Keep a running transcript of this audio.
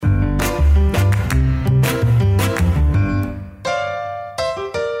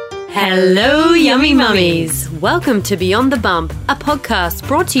Hello, yummy mummies. Welcome to Beyond the Bump, a podcast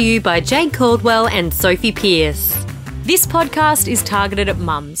brought to you by Jade Caldwell and Sophie Pierce. This podcast is targeted at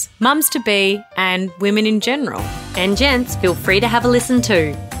mums, mums-to-be, and women in general. And gents, feel free to have a listen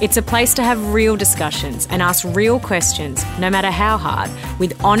too. It's a place to have real discussions and ask real questions, no matter how hard,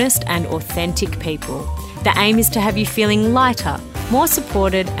 with honest and authentic people. The aim is to have you feeling lighter, more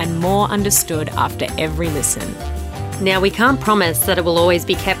supported, and more understood after every listen. Now, we can't promise that it will always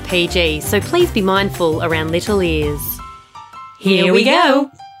be kept PG, so please be mindful around little ears. Here we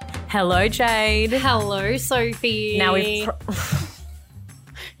go. Hello, Jade. Hello, Sophie. Now you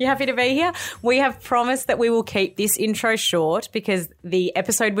happy to be here? We have promised that we will keep this intro short because the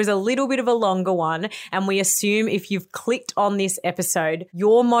episode was a little bit of a longer one, and we assume if you've clicked on this episode,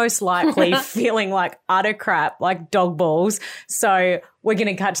 you're most likely feeling like utter crap, like dog balls. So we're going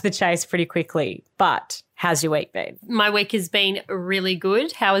to cut to the chase pretty quickly. But how's your week been? My week has been really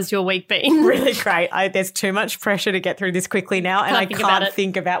good. How has your week been? Really great. There's too much pressure to get through this quickly now, and I can't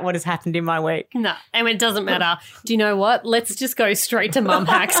think about what has happened in my week. No, and it doesn't matter. Do you know what? Let's just go straight to mum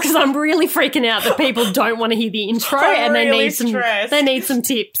hacks because I'm really freaking out that people don't want to hear the intro and they need some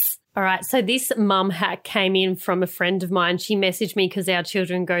tips. All right, so this mum hack came in from a friend of mine. She messaged me because our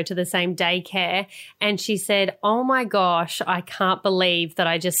children go to the same daycare, and she said, oh my gosh, I can't believe that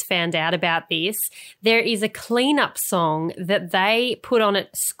I just found out about this. There is a cleanup song that they put on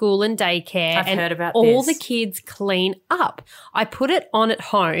at school and daycare. I've heard about all this. The kids clean up. I put it on at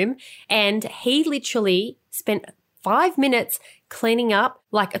home, and he literally spent 5 minutes cleaning up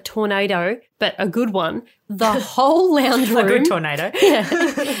like a tornado, but a good one. The whole lounge room. A good tornado. Yeah,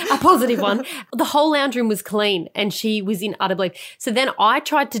 a positive one. The whole lounge room was clean, and she was in utter belief. So then I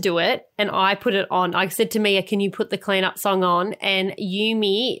tried to do it, and I put it on. I said to Mia, can you put the cleanup song on? And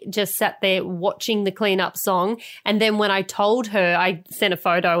Yumi just sat there watching the cleanup song. And then when I told her, I sent a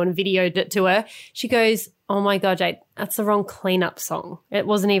photo and videoed it to her, she goes, oh my God, Jade, that's the wrong cleanup song. It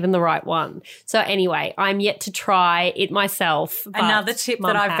wasn't even the right one. So anyway, I'm yet to try it myself. Another tip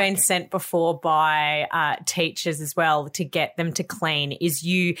that I've been sent before by teachers as well to get them to clean is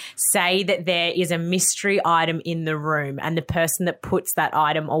you say that there is a mystery item in the room, and the person that puts that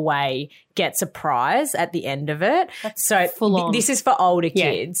item away gets a prize at the end of it. That's so full on. This is for older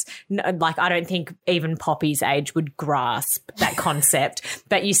kids. Like, I don't think even Poppy's age would grasp that concept.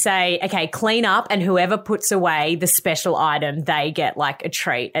 But you say, okay, clean up, and whoever puts away the special item, they get like a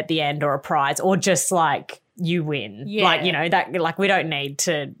treat at the end or a prize, or just like you win. Yeah. Like, you know, that, like, we don't need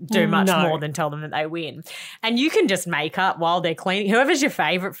to do much more than tell them that they win. And you can just make up while they're cleaning. Whoever's your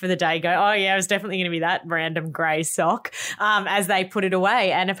favourite for the day, go, oh yeah, it was definitely going to be that random grey sock, as they put it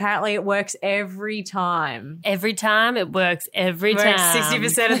away. And apparently it works every time. Every time it works every time.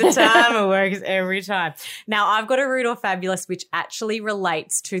 60% of the time it works every time. Now, I've got a Rude or Fabulous which actually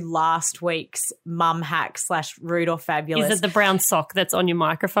relates to last week's mum hack / Rude or Fabulous. Is it the brown sock that's on your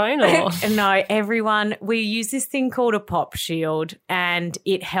microphone? Or? No, everyone, we use this thing called a pop shield, and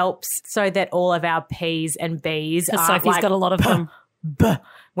it helps so that all of our P's and B's are Sophie's like, got a lot of them.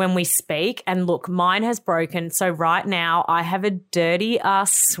 when we speak. And look, mine has broken. So right now I have a dirty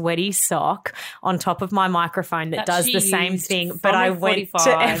sweaty sock on top of my microphone that does the same thing. But I went to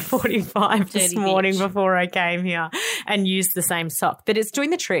F45 this morning before I came here and used the same sock. But it's doing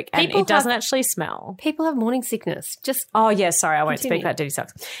the trick, and it doesn't actually smell. People have morning sickness. Oh, yeah, sorry, I won't speak about dirty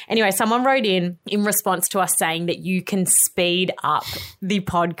socks. Anyway, someone wrote in response to us saying that you can speed up the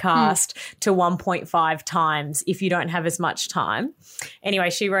podcast to 1.5 times if you don't have as much time. Anyway,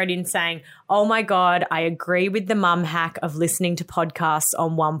 she wrote in saying, oh my God, I agree with the mum hack of listening to podcasts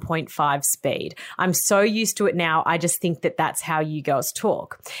on 1.5 speed. I'm so used to it now, I just think that that's how you girls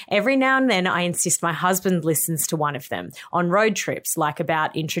talk. Every now and then I insist my husband listens to one of them on road trips, like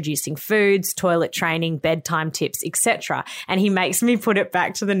about introducing foods, toilet training, bedtime tips, etc. And he makes me put it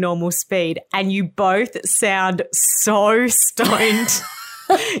back to the normal speed. And you both sound so stoned.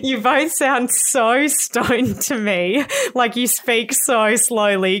 You both sound so stoned to me, like you speak so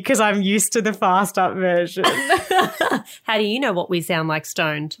slowly because I'm used to the fast up version. How do you know what we sound like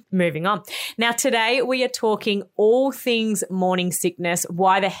stoned? Moving on. Now, today we are talking all things morning sickness,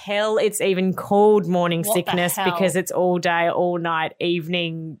 why the hell it's even called morning sickness, because it's all day, all night,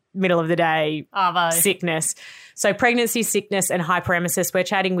 evening, middle of the day sickness. So pregnancy, sickness and hyperemesis. We're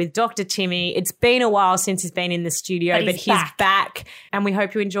chatting with Dr. Timmy. It's been a while since he's been in the studio, but he's back, and we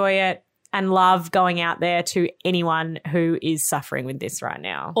hope you enjoy it and love going out there to anyone who is suffering with this right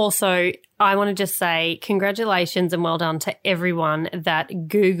now. Also, I want to just say congratulations and well done to everyone that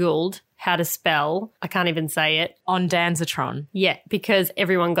Googled how to spell, I can't even say it. Ondansetron. Yeah, because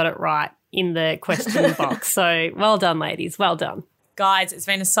everyone got it right in the question box. So well done, ladies. Well done. Guys, it's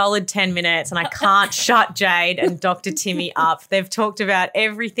been a solid 10 minutes and I can't shut Jade and Dr. Timmy up. They've talked about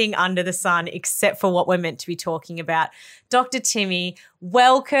everything under the sun except for what we're meant to be talking about. Dr. Timmy,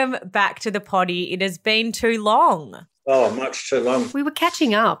 welcome back to the potty. It has been too long. Oh, much too long. We were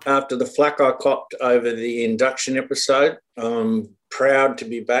catching up. After the flack I copped over the induction episode, I'm proud to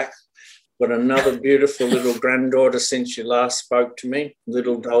be back. Got another beautiful little granddaughter since you last spoke to me,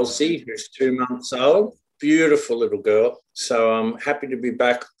 little Dulcie, who's 2 months old. Beautiful little girl. So I'm happy to be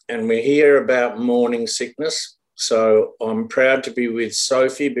back. And we're here about morning sickness. So I'm proud to be with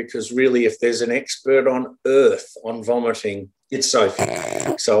Sophie because really if there's an expert on earth on vomiting, it's Sophie.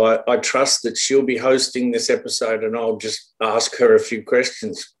 So I trust that she'll be hosting this episode and I'll just ask her a few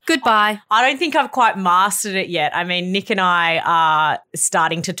questions. Goodbye. I don't think I've quite mastered it yet. I mean, Nick and I are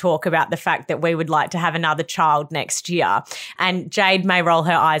starting to talk about the fact that we would like to have another child next year. And Jade may roll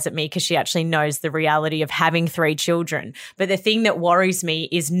her eyes at me because she actually knows the reality of having 3 children. But the thing that worries me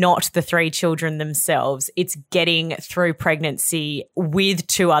is not the 3 children themselves. It's getting through pregnancy with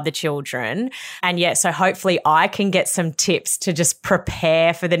 2 other children. And yeah, so hopefully I can get some tips to just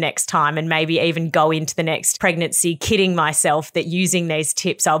prepare for the next time and maybe even go into the next pregnancy kidding myself that using these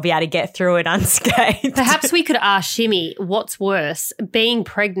tips I'll be able to get through it unscathed. Perhaps we could ask Shimmy, what's worse, being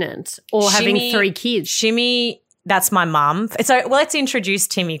pregnant or having 3 kids? Shimmy, that's my mum. So let's introduce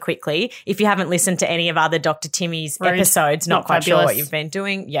Timmy quickly. If you haven't listened to any of other Dr. Timmy's episodes, not quite sure what you've been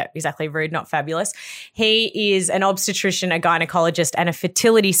doing. Yeah, exactly. Rude, not fabulous. He is an obstetrician, a gynecologist and a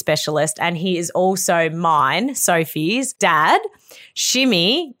fertility specialist. And he is also mine, Sophie's dad.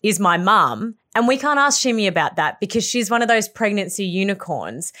 Shimmy is my mum. And we can't ask Shimmy about that because she's one of those pregnancy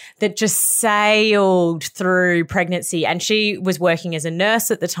unicorns that just sailed through pregnancy. And she was working as a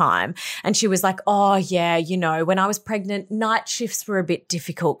nurse at the time. And she was like, oh, yeah, you know, when I was pregnant, night shifts were a bit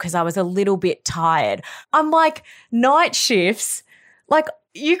difficult because I was a little bit tired. I'm like, night shifts? Like,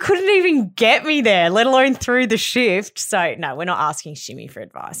 you couldn't even get me there, let alone through the shift. So, no, we're not asking Shimmy for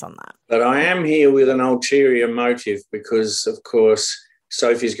advice on that. But I am here with an ulterior motive because, of course,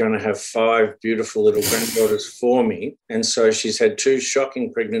 Sophie's going to have 5 beautiful little granddaughters for me. And so she's had 2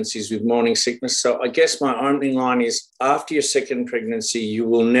 shocking pregnancies with morning sickness. So I guess my opening line is after your second pregnancy, you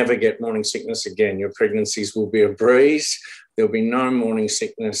will never get morning sickness again. Your pregnancies will be a breeze. There'll be no morning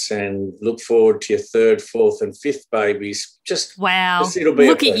sickness and look forward to your 3rd, 4th and 5th babies. Wow. It'll be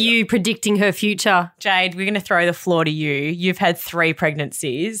Look at you predicting her future. Jade, we're going to throw the floor to you. You've had 3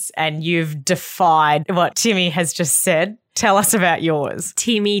 pregnancies and you've defied what Timmy has just said. Tell us about yours.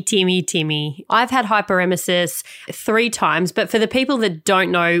 Timmy. I've had hyperemesis 3 times, but for the people that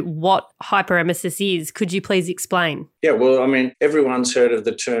don't know what hyperemesis is, could you please explain? Yeah, well, I mean, everyone's heard of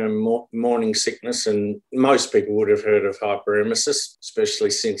the term morning sickness and most people would have heard of hyperemesis,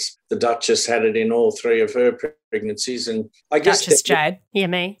 especially since the Duchess had it in all 3 of her pregnancies. And I guess Duchess Jade. Yeah,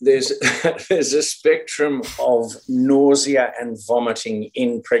 me. There's a spectrum of nausea and vomiting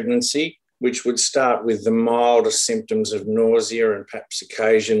in pregnancy, which would start with the mildest symptoms of nausea and perhaps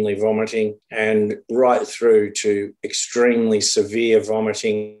occasionally vomiting, and right through to extremely severe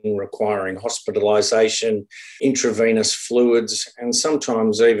vomiting requiring hospitalisation, intravenous fluids, and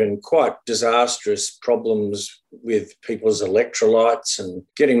sometimes even quite disastrous problems with people's electrolytes and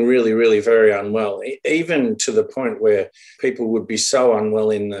getting really, really very unwell, even to the point where people would be so unwell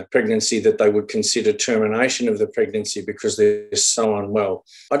in the pregnancy that they would consider termination of the pregnancy because they're so unwell.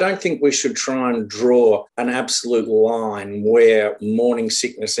 I don't think we should try and draw an absolute line where morning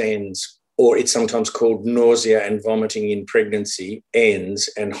sickness ends, or it's sometimes called nausea and vomiting in pregnancy ends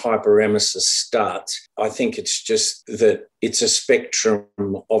and hyperemesis starts. I think it's just that it's a spectrum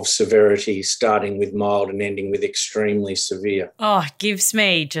of severity starting with mild and ending with extremely severe. Oh, it gives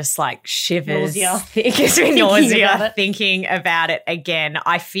me just like shivers. Nausea. It gives me nausea thinking about it again.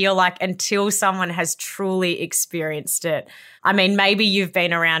 I feel like until someone has truly experienced it, I mean, maybe you've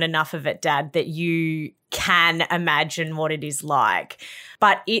been around enough of it, Dad, that you can imagine what it is like.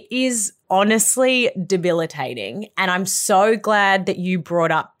 But it is honestly debilitating. And I'm so glad that you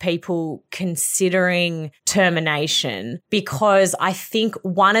brought up people considering termination, because I think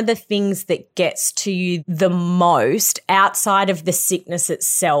one of the things that gets to you the most outside of the sickness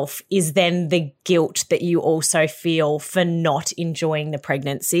itself is then the guilt that you also feel for not enjoying the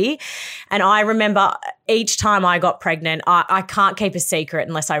pregnancy. And I remember each time I got pregnant, I can't keep a secret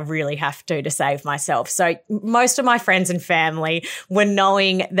unless I really have to save myself. So most of my friends and family were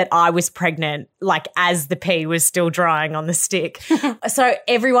knowing that I was pregnant, like as the pee was still drying on the stick. So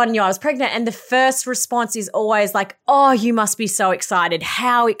everyone knew I was pregnant. And the first response is always like, oh, you must be so excited.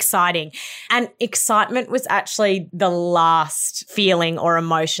 How exciting. And excitement was actually the last feeling or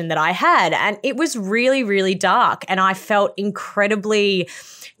emotion that I had. And it was really, really dark. And I felt incredibly,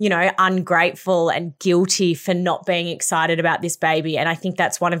 ungrateful and guilty for not being excited about this baby. And I think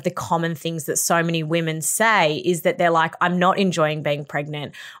that's one of the common things that so many women say is that they're like, I'm not enjoying being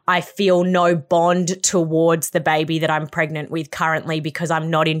pregnant. I feel no bond towards the baby that I'm pregnant with currently because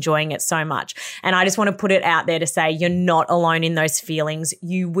I'm not enjoying it so much. And I just want to put it out there to say you're not alone in those feelings.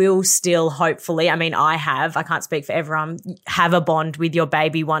 You will still hopefully, I can't speak for everyone, have a bond with your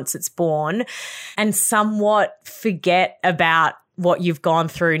baby once it's born and somewhat forget about what you've gone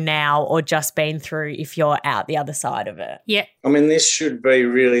through now or just been through if you're out the other side of it. Yeah. This should be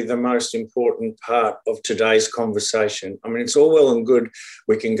really the most important part of today's conversation. It's all well and good.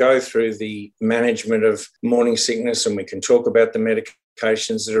 We can go through the management of morning sickness and we can talk about the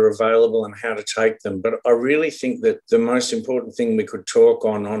medications that are available and how to take them. But I really think that the most important thing we could talk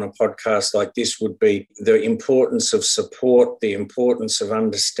on a podcast like this would be the importance of support, the importance of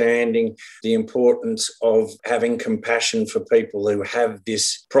understanding, the importance of having compassion for people who have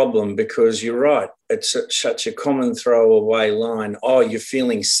this problem, because you're right. It's such a common throwaway line. Oh, you're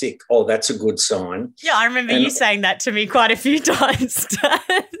feeling sick. Oh, that's a good sign. Yeah, I remember you saying that to me quite a few times,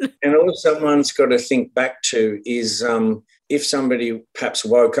 Dan. And all someone's got to think back to is if somebody perhaps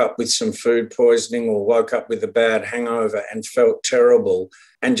woke up with some food poisoning or woke up with a bad hangover and felt terrible,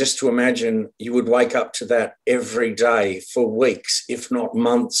 and just to imagine you would wake up to that every day for weeks, if not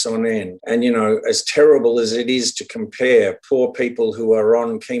months on end. And, as terrible as it is to compare poor people who are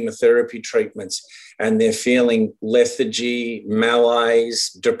on chemotherapy treatments and they're feeling lethargy, malaise,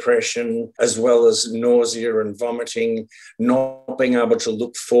 depression, as well as nausea and vomiting, not being able to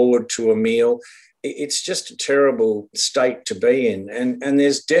look forward to a meal. It's just a terrible state to be in. And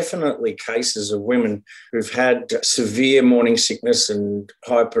there's definitely cases of women who've had severe morning sickness and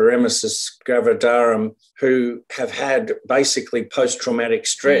hyperemesis gravidarum who have had basically post-traumatic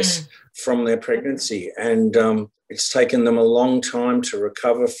stress from their pregnancy. And it's taken them a long time to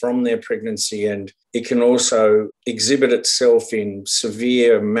recover from their pregnancy, and it can also exhibit itself in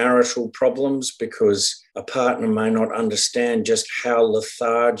severe marital problems because a partner may not understand just how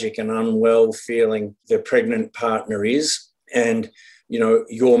lethargic and unwell feeling their pregnant partner is. And,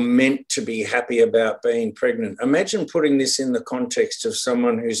 you're meant to be happy about being pregnant. Imagine putting this in the context of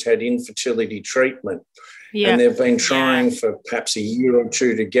someone who's had infertility treatment and they've been trying for perhaps a year or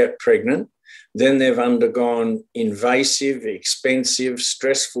two to get pregnant. Then they've undergone invasive, expensive,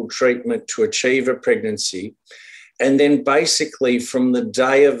 stressful treatment to achieve a pregnancy. And then basically from the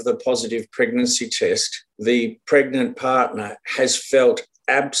day of the positive pregnancy test, the pregnant partner has felt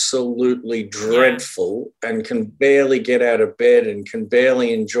absolutely dreadful and can barely get out of bed and can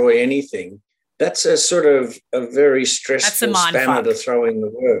barely enjoy anything. That's a sort of a very stressful spanner to throw in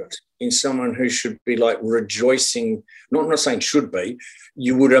the works in someone who should be like rejoicing, not saying should be,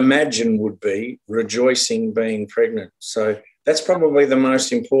 you would imagine would be rejoicing being pregnant. So that's probably the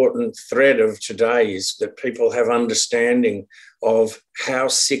most important thread of today, is that people have understanding of how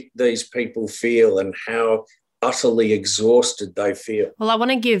sick these people feel and how utterly exhausted they feel. Well, I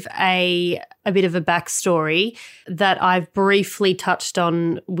want to give a bit of a backstory that I've briefly touched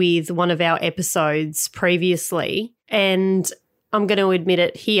on with one of our episodes previously, and I'm going to admit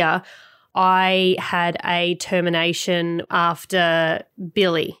it here. I had a termination after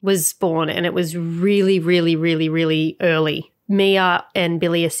Billy was born, and it was really, really, really, really early. Mia and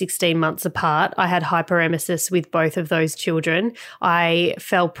Billy are 16 months apart. I had hyperemesis with both of those children. I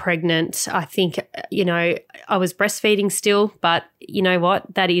fell pregnant. I think, I was breastfeeding still, but you know what?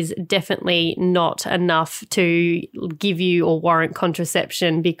 That is definitely not enough to give you or warrant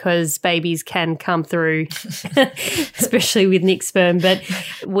contraception, because babies can come through, especially with Nick's sperm. But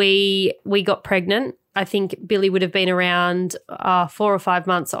we got pregnant. I think Billy would have been around 4 or 5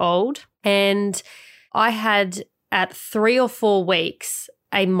 months old. And I had, at 3 or 4 weeks,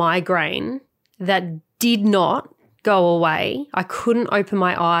 a migraine that did not go away. I couldn't open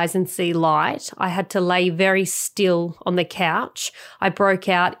my eyes and see light. I had to lay very still on the couch. I broke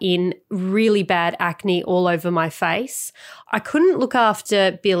out in really bad acne all over my face. I couldn't look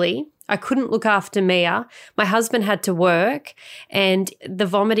after Billy. I couldn't look after Mia. My husband had to work, and the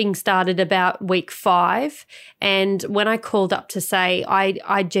vomiting started about week 5. And when I called up to say,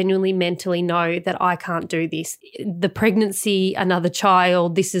 I genuinely mentally know that I can't do this. The pregnancy, another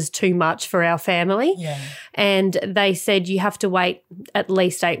child, this is too much for our family. Yeah. And they said, you have to wait at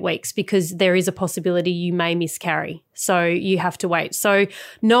least 8 weeks because there is a possibility you may miscarry. So you have to wait. So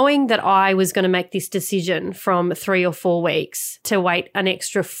knowing that I was going to make this decision from 3 or 4 weeks to wait an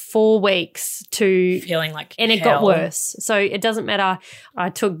extra 4 weeks to feeling like and it got worse. So it doesn't matter. I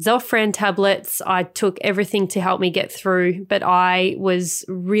took Zofran tablets. I took everything to help me get through, but I was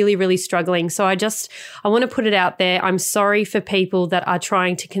really, really struggling. So I want to put it out there. I'm sorry for people that are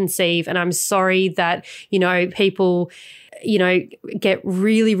trying to conceive, and I'm sorry that, people get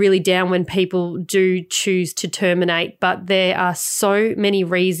really, really down when people do choose to terminate. But there are so many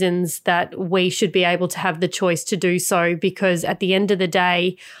reasons that we should be able to have the choice to do so, because at the end of the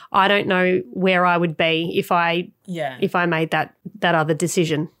day, I don't know where I would be if I made that other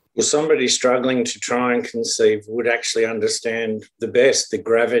decision. Well, somebody struggling to try and conceive would actually understand the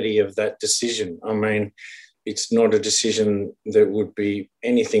gravity of that decision. I mean, it's not a decision that would be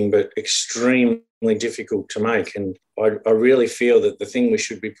anything but extremely difficult to make. And I really feel that the thing we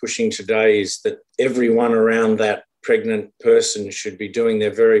should be pushing today is that everyone around that pregnant person should be doing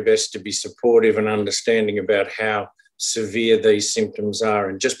their very best to be supportive and understanding about how severe these symptoms are.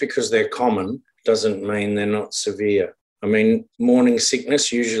 And just because they're common doesn't mean they're not severe. I mean, morning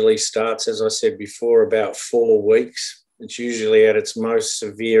sickness usually starts, as I said before, about 4 weeks. It's usually at its most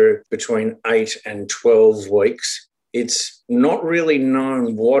severe between 8 and 12 weeks. It's not really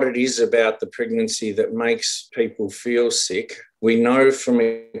known what it is about the pregnancy that makes people feel sick. We know from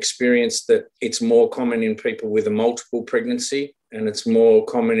experience that it's more common in people with a multiple pregnancy, and it's more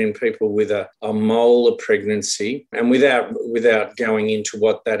common in people with a molar pregnancy. And without going into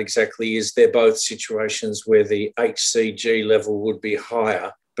what that exactly is, they're both situations where the HCG level would be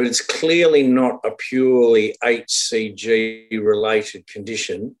higher. But it's clearly not a purely HCG-related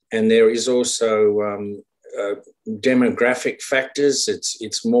condition. And there is also demographic factors.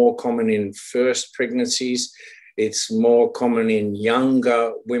 It's more common in first pregnancies. It's more common in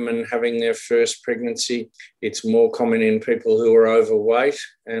younger women having their first pregnancy. It's more common in people who are overweight.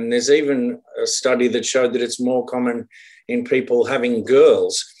 And there's even a study that showed that it's more common in people having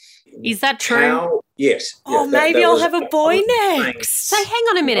girls. Is that true? Yes. Oh, maybe I'll have a boy next. So hang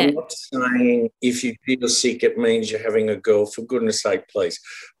on a minute. I'm not saying if you feel sick, it means you're having a girl, for goodness sake, please.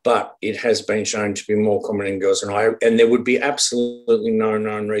 But it has been shown to be more common in girls. And there would be absolutely no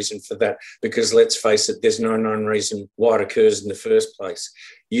known reason for that, because let's face it, there's no known reason why it occurs in the first place.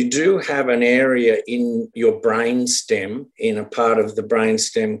 You do have an area in your brain stem, in a part of the brain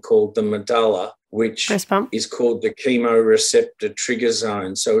stem called the medulla, which is called the chemoreceptor trigger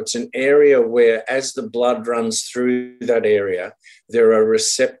zone. So it's an area where, as the blood runs through that area, there are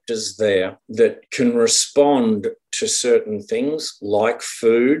receptors there that can respond to certain things like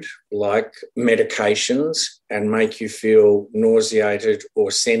food, like medications, and make you feel nauseated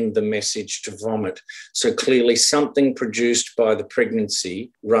or send the message to vomit. So clearly something produced by the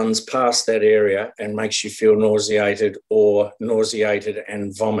pregnancy runs past that area and makes you feel nauseated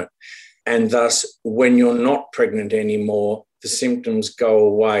and vomit. And thus, when you're not pregnant anymore, the symptoms go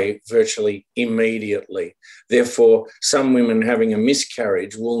away virtually immediately. Therefore, some women having a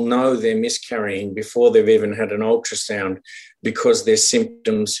miscarriage will know they're miscarrying before they've even had an ultrasound, because their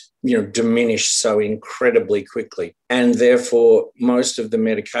symptoms, diminish so incredibly quickly. And therefore, most of the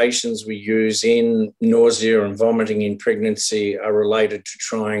medications we use in nausea and vomiting in pregnancy are related to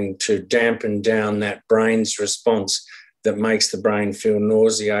trying to dampen down that brain's response that makes the brain feel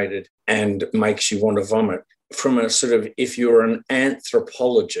nauseated and makes you want to vomit. From a sort of, if you're an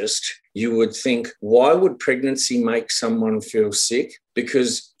anthropologist, you would think, why would pregnancy make someone feel sick?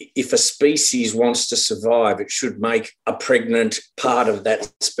 Because if a species wants to survive, it should make a pregnant part of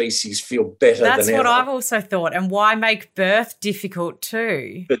that species feel better than ever. That's what I've also thought. And why make birth difficult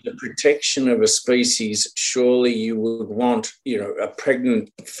too? But the protection of a species, surely you would want, a pregnant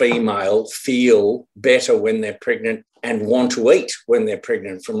female feel better when they're pregnant and want to eat when they're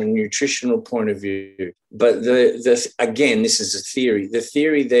pregnant from a nutritional point of view. But again, this is a theory. The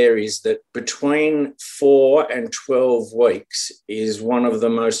theory there is that between 4 and 12 weeks is one of the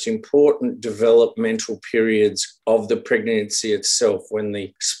most important developmental periods of the pregnancy itself, when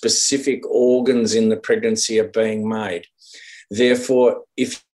the specific organs in the pregnancy are being made. Therefore,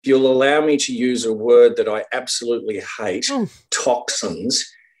 if you'll allow me to use a word that I absolutely hate, toxins.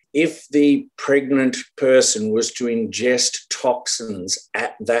 If the pregnant person was to ingest toxins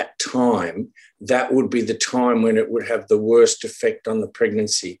at that time, that would be the time when it would have the worst effect on the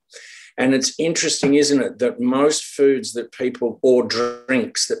pregnancy. And it's interesting, isn't it, that most foods that people, or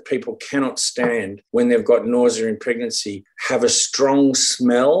drinks that people cannot stand when they've got nausea in pregnancy, have a strong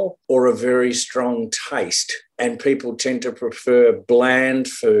smell or a very strong taste. And people tend to prefer bland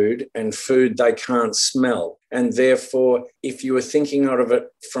food and food they can't smell. And therefore, if you were thinking of it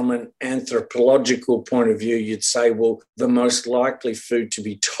from an anthropological point of view, you'd say, well, the most likely food to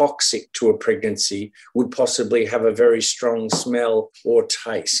be toxic to a pregnancy would possibly have a very strong smell or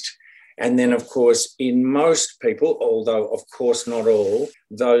taste. And then, of course, in most people, although of course not all,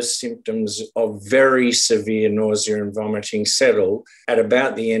 those symptoms of very severe nausea and vomiting settle at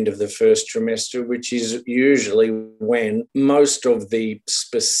about the end of the first trimester, which is usually when most of the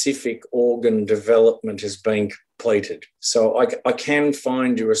specific organ development has been completed. So I can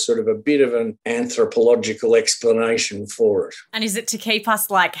find you a sort of a bit of an anthropological explanation for it. And is it to keep us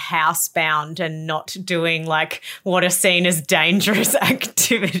like housebound and not doing like what are seen as dangerous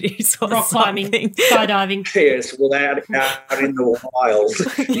activities or rock climbing, skydiving? Yes, well, out in the wild,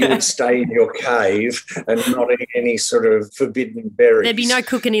 you would stay in your cave and not eat any sort of forbidden berries. There'd be no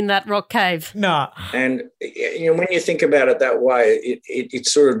cooking in that rock cave. No. And when you think about it that way, it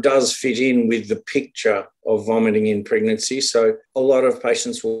sort of does fit in with the picture of vomiting in pregnancy. So a lot of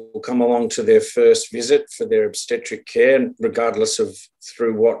patients will come along to their first visit for their obstetric care, regardless of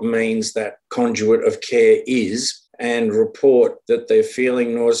through what means that conduit of care is, and report that they're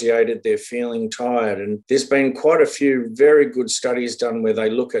feeling nauseated, they're feeling tired. And there's been quite a few very good studies done where they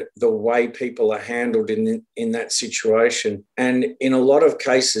look at the way people are handled in that situation. And in a lot of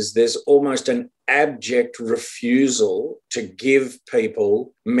cases, there's almost an abject refusal to give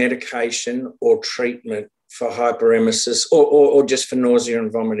people medication or treatment for hyperemesis or just for nausea and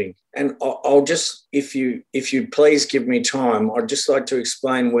vomiting. And I'll just, if you please give me time, I'd just like to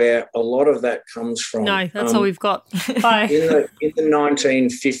explain where a lot of that comes from. No, that's all we've got. Bye. In the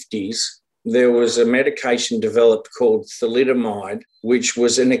 1950s, there was a medication developed called thalidomide, which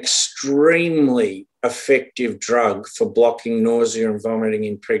was an extremely effective drug for blocking nausea and vomiting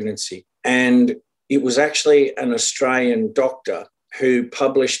in pregnancy. And it was actually an Australian doctor who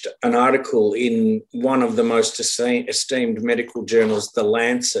published an article in one of the most esteemed medical journals, The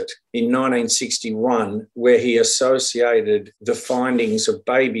Lancet, in 1961, where he associated the findings of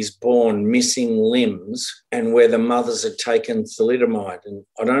babies born missing limbs and where the mothers had taken thalidomide. And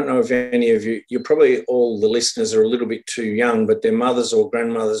I don't know if any of you're probably all the listeners are a little bit too young, but their mothers or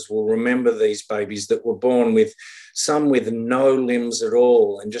grandmothers will remember these babies that were born with some with no limbs at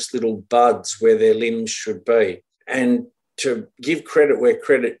all and just little buds where their limbs should be. And to give credit where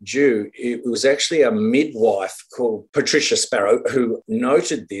credit due, it was actually a midwife called Patricia Sparrow who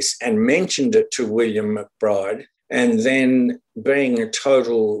noted this and mentioned it to William McBride. And then, being a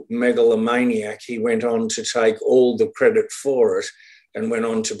total megalomaniac, he went on to take all the credit for it and went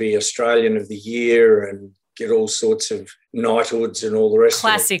on to be Australian of the Year and get all sorts of knighthoods and all the rest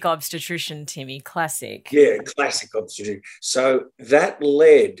Classic of it. obstetrician, Timmy, classic. Yeah, classic obstetrician. So that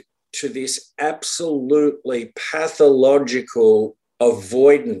led to this absolutely pathological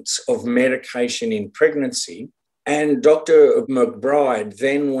avoidance of medication in pregnancy. And Dr. McBride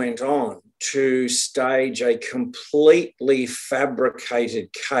then went on to stage a completely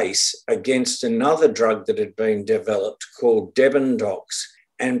fabricated case against another drug that had been developed called Debendox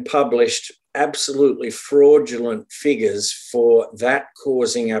and published absolutely fraudulent figures for that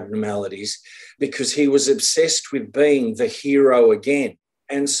causing abnormalities because he was obsessed with being the hero again.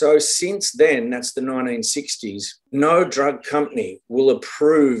 And so since then, that's the 1960s, no drug company will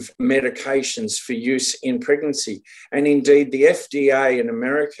approve medications for use in pregnancy. And indeed, the FDA in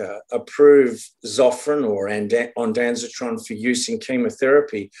America approved Zofran or ondansetron for use in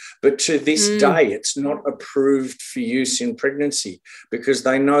chemotherapy. But to this day, it's not approved for use in pregnancy because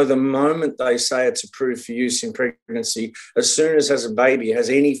they know the moment they say it's approved for use in pregnancy, as soon as a baby has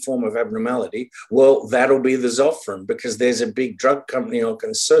any form of abnormality, well, that'll be the Zofran because there's a big drug company I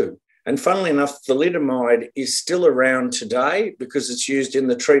can sue. And funnily enough, thalidomide is still around today because it's used in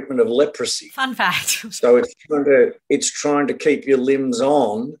the treatment of leprosy. Fun fact. So it's trying to keep your limbs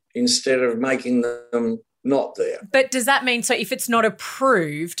on instead of making them not there. But does that mean, so if it's not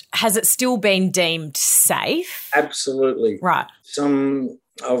approved, has it still been deemed safe? Absolutely. Right. Some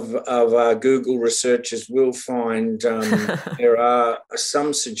of our Google researchers will find there are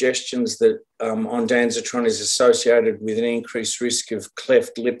some suggestions that ondansetron is associated with an increased risk of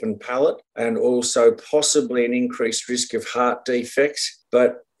cleft lip and palate and also possibly an increased risk of heart defects.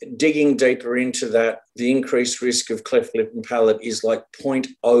 But digging deeper into that, the increased risk of cleft lip and palate is like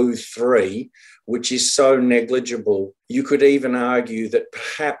 0.03, which is so negligible. You could even argue that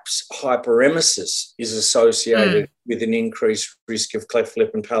perhaps hyperemesis is associated with an increased risk of cleft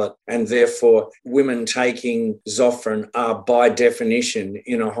lip and palate. And therefore, women taking Zofran are by definition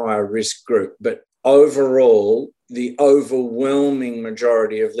in a higher risk group. But overall, the overwhelming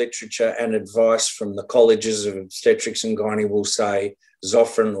majority of literature and advice from the colleges of obstetrics and gynae will say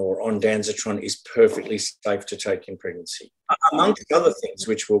Zofran or ondansetron is perfectly safe to take in pregnancy, amongst other things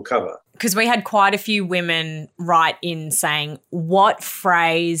which we'll cover. Because we had quite a few women write in saying, what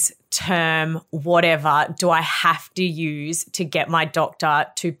phrase, term, whatever do I have to use to get my doctor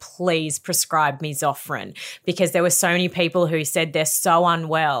to please prescribe me Zofran? Because there were so many people who said they're so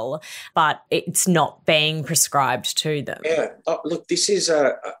unwell, but it's not being prescribed to them. Yeah. Look, this is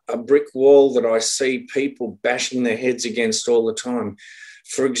a brick wall that I see people bashing their heads against all the time.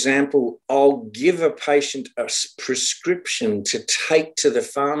 For example, I'll give a patient a prescription to take to the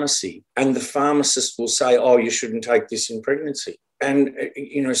pharmacy, and the pharmacist will say, oh, you shouldn't take this in pregnancy. And,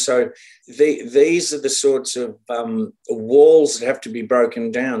 so these are the sorts of walls that have to be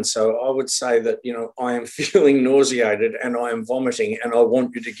broken down. So I would say that, I am feeling nauseated and I am vomiting and I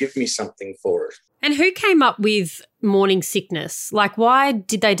want you to give me something for it. And who came up with morning sickness? Like, why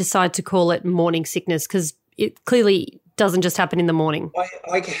did they decide to call it morning sickness? Because it clearly doesn't just happen in the morning.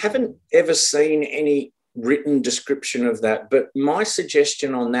 I haven't ever seen any written description of that, but my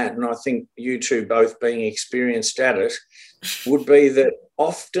suggestion on that, and I think you two both being experienced at it, would be that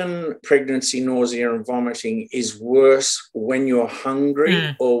often pregnancy nausea and vomiting is worse when you're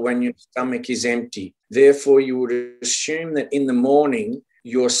hungry or when your stomach is empty. Therefore, you would assume that in the morning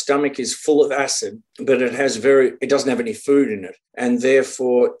your stomach is full of acid, but it doesn't have any food in it. And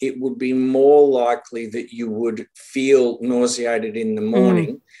therefore, it would be more likely that you would feel nauseated in the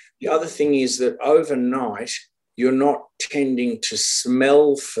morning. The other thing is that overnight, you're not tending to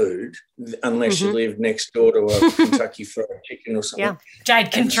smell food unless you live next door to a Kentucky Fried Chicken or something. Yeah,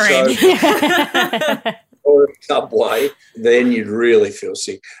 Jade can train. Or a Subway, then you'd really feel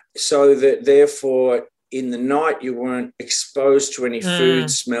sick. So that therefore, in the night, you weren't exposed to any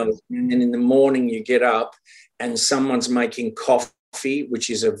food smells. And then in the morning, you get up and someone's making coffee, which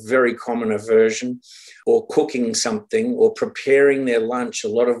is a very common aversion, or cooking something or preparing their lunch. A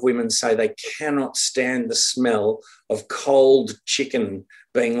lot of women say they cannot stand the smell of cold chicken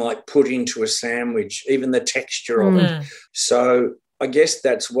being like put into a sandwich, even the texture of it. So I guess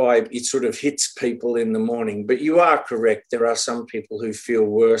that's why it sort of hits people in the morning. But you are correct. There are some people who feel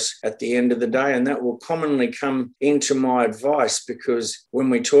worse at the end of the day, and that will commonly come into my advice, because when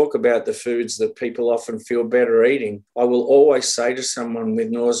we talk about the foods that people often feel better eating, I will always say to someone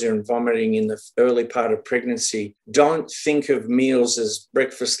with nausea and vomiting in the early part of pregnancy, don't think of meals as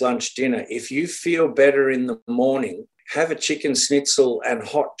breakfast, lunch, dinner. If you feel better in the morning, have a chicken schnitzel and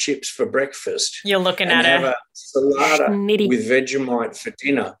hot chips for breakfast. You're looking at have a salad with Vegemite for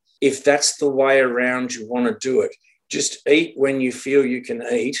dinner. If that's the way around you want to do it, just eat when you feel you can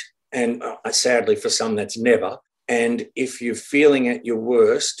eat. And sadly, for some, that's never. And if you're feeling at your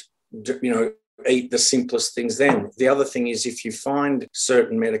worst, eat the simplest things then. The other thing is, if you find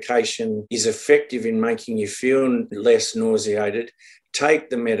certain medication is effective in making you feel less nauseated, take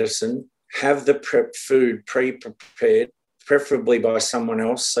the medicine. Have the prep food pre-prepared, preferably by someone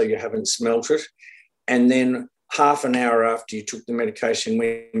else so you haven't smelt it. And then half an hour after you took the medication,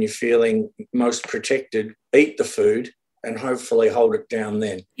 when you're feeling most protected, eat the food and hopefully hold it down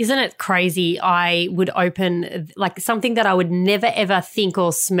then. Isn't it crazy? I would open, like, something that I would never, ever think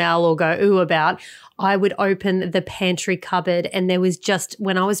or smell or go ooh about. I would open the pantry cupboard and there was just,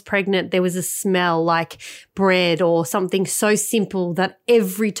 when I was pregnant, there was a smell like bread or something so simple that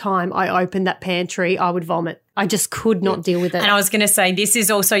every time I opened that pantry, I would vomit. I just could not deal with it. And I was going to say, this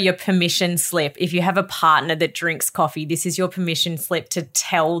is also your permission slip. If you have a partner that drinks coffee, this is your permission slip to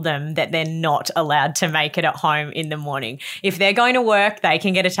tell them that they're not allowed to make it at home in the morning. If they're going to work, they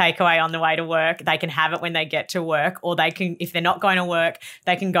can get a takeaway on the way to work. They can have it when they get to work, or they can, if they're not going to work,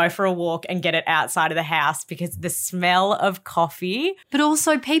 they can go for a walk and get it outside of the house, because the smell of coffee. But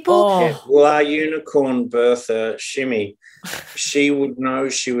also people. Well, our unicorn Bertha Shimmy, she would know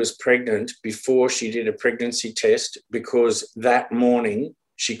she was pregnant before she did a pregnancy test, because that morning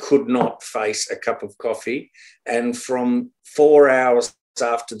she could not face a cup of coffee, and from 4 hours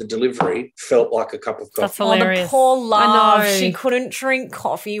after the delivery felt like a cup of coffee. That's hilarious. Oh, the poor love. She couldn't drink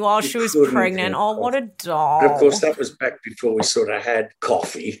coffee while she was pregnant. Oh, what a doll. But of course, that was back before we sort of had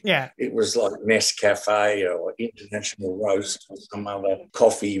coffee. Yeah. It was like Nescafe or International Roast or some other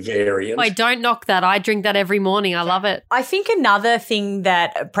coffee variant. Wait, don't knock that. I drink that every morning. I love it. I think another thing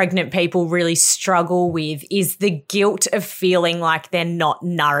that pregnant people really struggle with is the guilt of feeling like they're not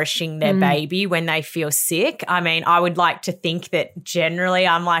nourishing their baby when they feel sick. I mean, I would like to think that generally generally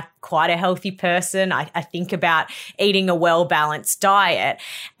I'm like quite a healthy person. I think about eating a well-balanced diet.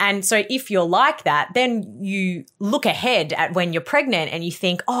 And so if you're like that, then you look ahead at when you're pregnant and you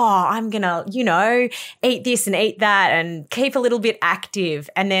think, oh, I'm going to, eat this and eat that and keep a little bit active.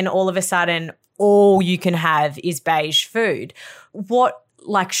 And then all of a sudden, all you can have is beige food.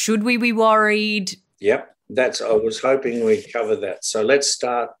 Should we be worried? Yep. I was hoping we'd cover that. So let's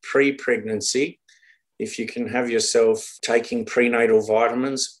start pre-pregnancy. If you can have yourself taking prenatal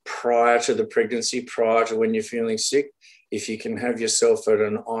vitamins prior to the pregnancy, prior to when you're feeling sick, if you can have yourself at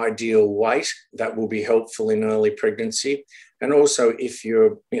an ideal weight, that will be helpful in early pregnancy. And also if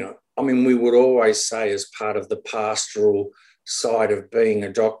you're, we would always say as part of the pastoral side of being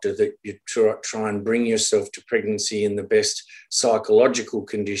a doctor that you try and bring yourself to pregnancy in the best psychological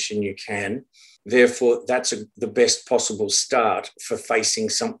condition you can. Therefore, that's the best possible start for facing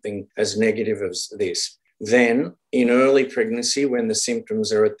something as negative as this. Then, in early pregnancy, when the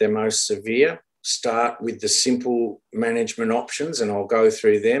symptoms are at their most severe, start with the simple management options, and I'll go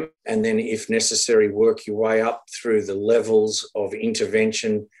through them. And then, if necessary, work your way up through the levels of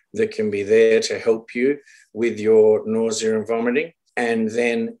intervention that can be there to help you with your nausea and vomiting. And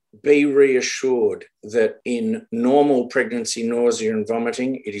then be reassured that in normal pregnancy nausea and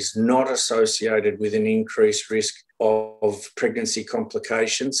vomiting, it is not associated with an increased risk of pregnancy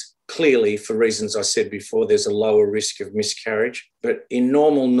complications. Clearly, for reasons I said before, there's a lower risk of miscarriage. But in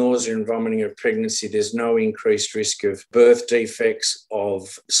normal nausea and vomiting of pregnancy, there's no increased risk of birth defects,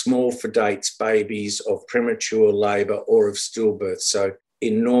 of small for dates babies, of premature labour or of stillbirth. So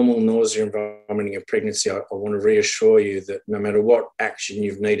in normal nausea and vomiting of pregnancy, I want to reassure you that no matter what action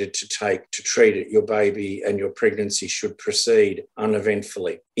you've needed to take to treat it, your baby and your pregnancy should proceed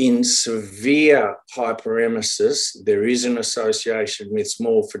uneventfully. In severe hyperemesis, there is an association with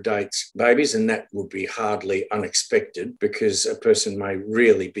small for dates babies, and that would be hardly unexpected because a person may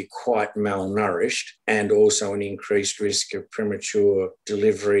really be quite malnourished, and also an increased risk of premature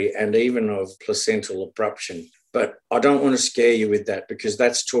delivery and even of placental abruption. But I don't want to scare you with that because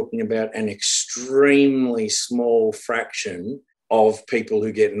that's talking about an extremely small fraction of people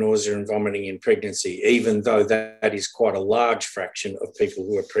who get nausea and vomiting in pregnancy, even though that is quite a large fraction of people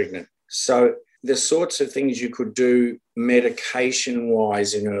who are pregnant. So the sorts of things you could do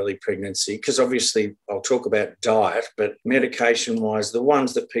medication-wise in early pregnancy, because obviously I'll talk about diet, but medication-wise, the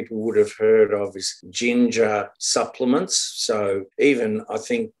ones that people would have heard of is ginger supplements. So even I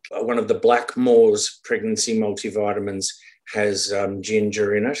think one of the Blackmore's pregnancy multivitamins has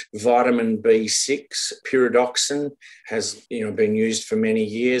ginger in it. Vitamin B6, pyridoxine, has been used for many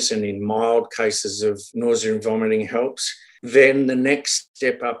years, and in mild cases of nausea and vomiting helps. Then the next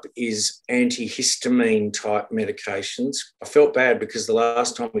step up is antihistamine type medications. I felt bad because the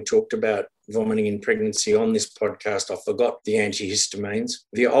last time we talked about vomiting in pregnancy on this podcast, I forgot the antihistamines.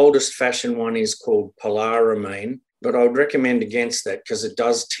 The oldest fashioned one is called polaramine, but I would recommend against that because it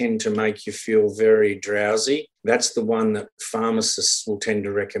does tend to make you feel very drowsy. That's the one that pharmacists will tend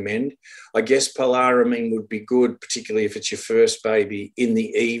to recommend. I guess polaramine would be good, particularly if it's your first baby, in the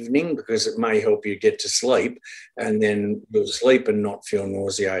evening, because it may help you get to sleep and then you'll sleep and not feel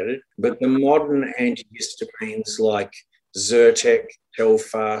nauseated. But the modern antihistamines like Zyrtec,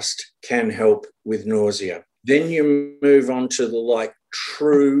 Telfast can help with nausea. Then you move on to the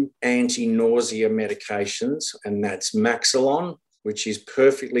true anti-nausea medications, and that's Maxilon, which is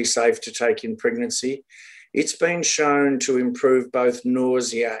perfectly safe to take in pregnancy. It's been shown to improve both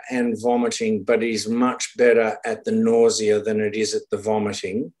nausea and vomiting, but is much better at the nausea than it is at the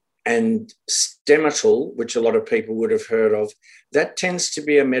vomiting. And Stemetil, which a lot of people would have heard of, that tends to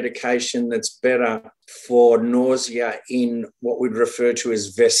be a medication that's better for nausea in what we'd refer to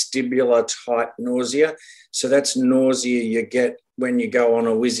as vestibular type nausea. So that's nausea you get when you go on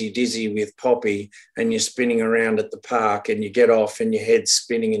a whizzy dizzy with Poppy and you're spinning around at the park and you get off and your head's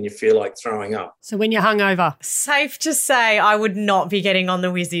spinning and you feel like throwing up. So when you're hungover. Safe to say I would not be getting on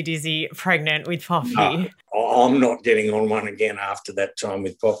the whizzy dizzy pregnant with Poppy. No, I'm not getting on one again after that time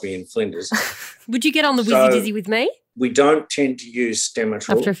with Poppy in Flinders. Would you get on the whizzy dizzy with me? We don't tend to use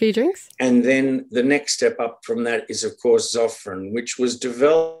Stemetil. After a few drinks? And then the next step up from that is, of course, Zofran, which was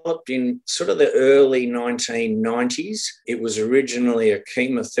developed in sort of the early 1990s. It was originally a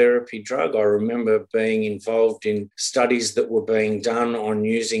chemotherapy drug. I remember being involved in studies that were being done on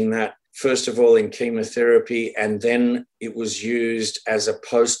using that, first of all in chemotherapy, and then it was used as a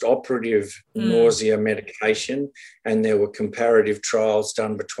post-operative nausea medication, and there were comparative trials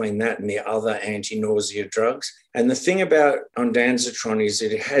done between that and the other anti-nausea drugs. And the thing about ondansetron is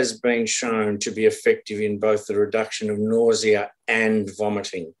it has been shown to be effective in both the reduction of nausea and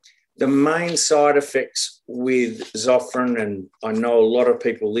vomiting. The main side effects with Zofran, and I know a lot of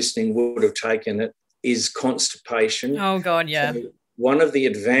people listening would have taken it, is constipation. Oh, God, yeah. So one of the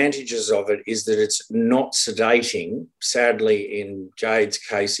advantages of it is that it's not sedating. Sadly, in Jade's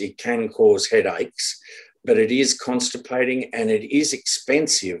case, it can cause headaches, but it is constipating and it is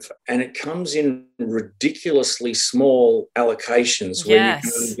expensive, and it comes in ridiculously small allocations where you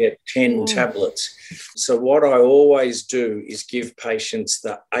can only get 10 tablets. So what I always do is give patients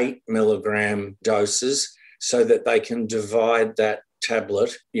the 8 milligram doses so that they can divide that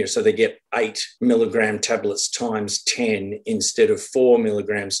tablet, so they get 8 milligram tablets times 10 instead of 4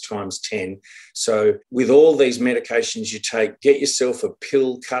 milligrams times 10. So with all these medications you take, get yourself a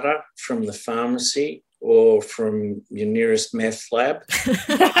pill cutter from the pharmacy or from your nearest meth lab.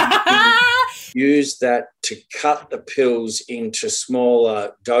 Use that to cut the pills into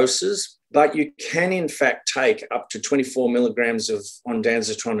smaller doses, but you can in fact take up to 24 milligrams of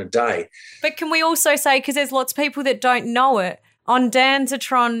ondansetron a day. But can we also say, because there's lots of people that don't know it,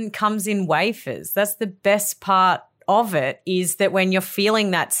 ondansetron comes in wafers. That's the best part of it, is that when you're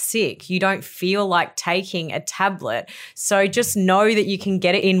feeling that sick, you don't feel like taking a tablet. So just know that you can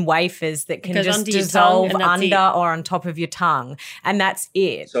get it in wafers that can just dissolve under or on top of your tongue, and that's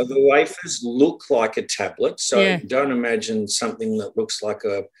it. So the wafers look like a tablet. So don't imagine something that looks like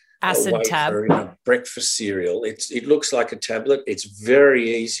a acid tab in a breakfast cereal. It looks like a tablet. It's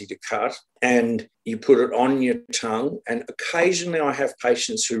very easy to cut, and you put it on your tongue. And occasionally I have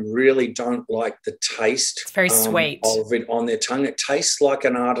patients who really don't like the taste. It's very sweet of it on their tongue. It tastes like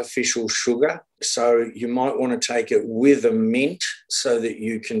an artificial sugar. So you might want to take it with a mint so that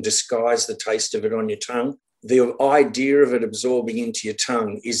you can disguise the taste of it on your tongue. The idea of it absorbing into your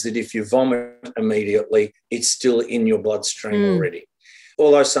tongue is that if you vomit immediately, it's still in your bloodstream already.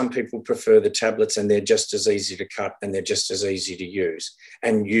 Although some people prefer the tablets, and they're just as easy to cut and they're just as easy to use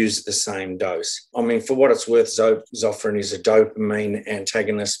and use the same dose. I mean, for what it's worth, Zofran is a dopamine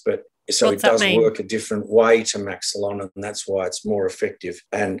antagonist, but so it does work a different way to Maxolon, and that's why it's more effective.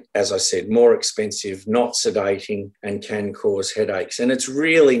 And as I said, more expensive, not sedating, and can cause headaches. And it's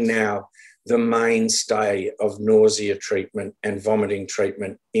really now the mainstay of nausea treatment and vomiting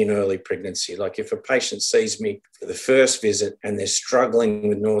treatment in early pregnancy. Like if a patient sees me for the first visit and they're struggling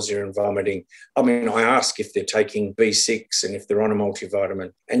with nausea and vomiting, I mean, I ask if they're taking B6 and if they're on a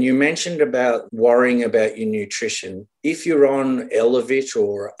multivitamin. And you mentioned about worrying about your nutrition. If you're on Elevit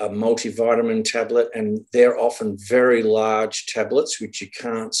or a multivitamin tablet, and they're often very large tablets which you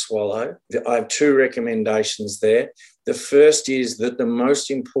can't swallow, I have 2 recommendations there. The first is that the most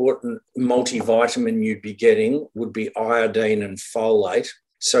important multivitamin you'd be getting would be iodine and folate.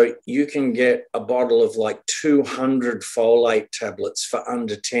 So you can get a bottle of like 200 folate tablets for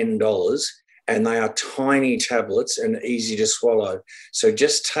under $10, and they are tiny tablets and easy to swallow. So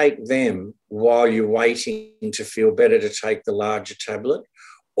just take them while you're waiting to feel better to take the larger tablet,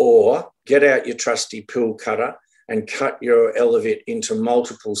 or get out your trusty pill cutter and cut your Elevit into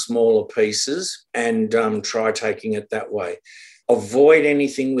multiple smaller pieces and try taking it that way. Avoid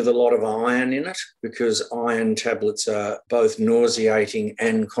anything with a lot of iron in it, because iron tablets are both nauseating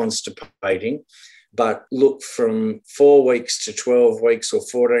and constipating. But look, from 4 weeks to 12 weeks or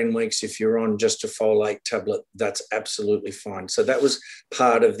 14 weeks, if you're on just a folate tablet, that's absolutely fine. So that was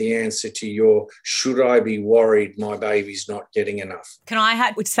part of the answer to your, should I be worried my baby's not getting enough? Can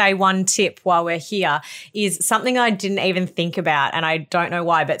I would say one tip while we're here is something I didn't even think about, and I don't know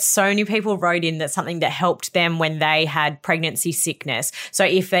why, but so many people wrote in that's something that helped them when they had pregnancy sickness. So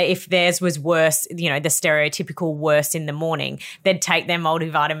if theirs was worse, the stereotypical worse in the morning, they'd take their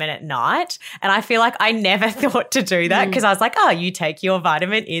multivitamin at night. And I feel like I never thought to do that because I was like, oh, you take your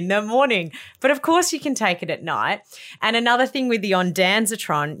vitamin in the morning. But of course you can take it at night. And another thing with the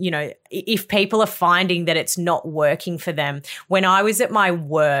ondansetron, if people are finding that it's not working for them, when I was at my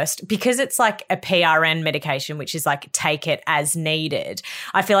worst, because it's like a PRN medication, which is like take it as needed,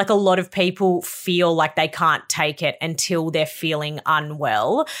 I feel like a lot of people feel like they can't take it until they're feeling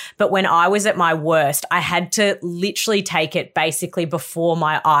unwell. But when I was at my worst, I had to literally take it basically before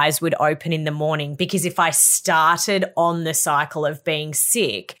my eyes would open in the morning, because if I started on the cycle of being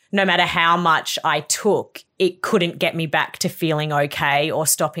sick, no matter how much I took, it couldn't get me back to feeling okay or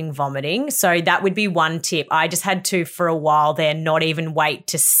stopping vomiting. So that would be one tip. I just had to, for a while there, not even wait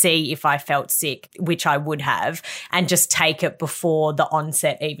to see if I felt sick, which I would have, and just take it before the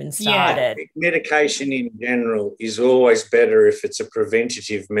onset even started. Yeah. Medication in general is always better if it's a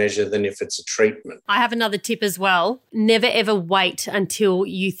preventative measure than if it's a treatment. I have another tip as well. Never ever wait until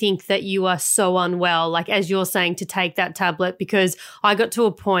you think that you are so unwell, like as you're saying, to take that tablet, because I got to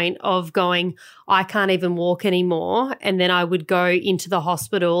a point point of going, I can't even walk anymore. And then I would go into the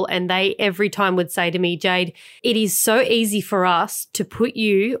hospital and they every time would say to me, Jade, it is so easy for us to put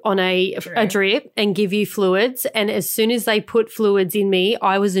you on a drip and give you fluids. And as soon as they put fluids in me,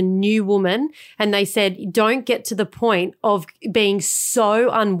 I was a new woman. And they said, don't get to the point of being so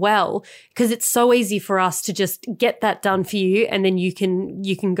unwell because it's so easy for us to just get that done for you and then you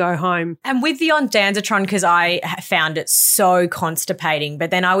can go home. And with the ondansetron, because I found it so constipating,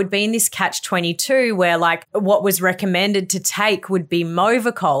 but then I would be in this catch-22 where like what was recommended to take would be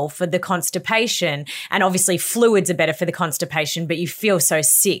Movicol for the constipation. And obviously fluids are better for the constipation, but you feel so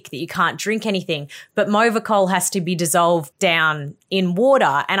sick that you can't drink anything. But Movicol has to be dissolved down in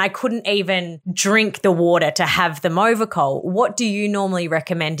water and I couldn't even drink the water to have the Movicol. What do you normally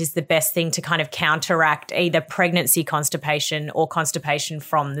recommend is the best thing to kind of counteract either pregnancy constipation or constipation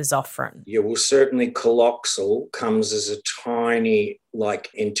from the Zofran? Yeah, well, certainly Coloxal comes as a tiny, like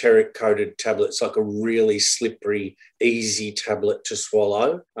enteric coated tablet. It's like a really slippery, easy tablet to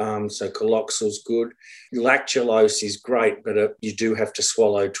swallow. So Coloxal's good. Lactulose is great, but you do have to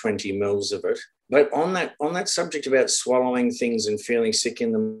swallow 20 mils of it. But on that subject about swallowing things and feeling sick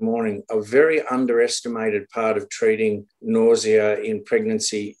in the morning, a very underestimated part of treating nausea in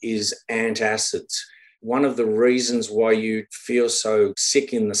pregnancy is antacids. One of the reasons why you feel so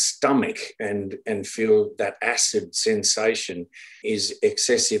sick in the stomach and feel that acid sensation is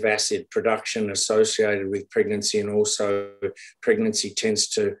excessive acid production associated with pregnancy, and also pregnancy tends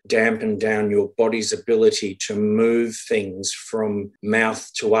to dampen down your body's ability to move things from mouth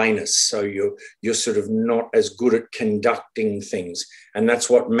to anus. So you're sort of not as good at conducting things. And that's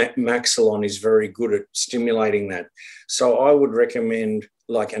what Maxilon is very good at, stimulating that. So I would recommend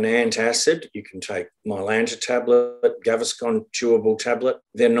like an antacid. You can take Mylanta tablet, Gaviscon chewable tablet.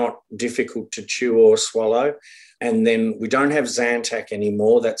 They're not difficult to chew or swallow. And then we don't have Zantac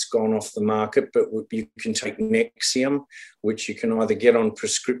anymore. That's gone off the market, but you can take Nexium, which you can either get on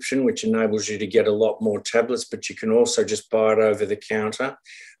prescription, which enables you to get a lot more tablets, but you can also just buy it over the counter.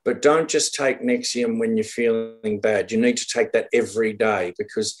 But don't just take Nexium when you're feeling bad. You need to take that every day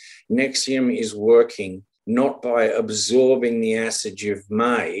because Nexium is working not by absorbing the acid you've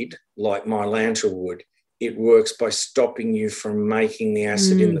made like Mylanta would. It works by stopping you from making the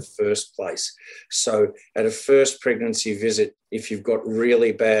acid in the first place. So at a first pregnancy visit, if you've got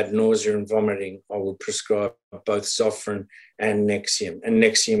really bad nausea and vomiting, I would prescribe both Zofran and Nexium. And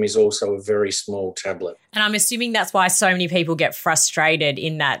Nexium is also a very small tablet. And I'm assuming that's why so many people get frustrated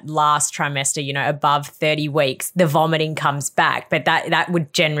in that last trimester, above 30 weeks, the vomiting comes back. But that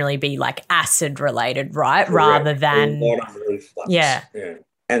would generally be like acid related, right? Correct. Rather than... A lot of reflux. Yeah.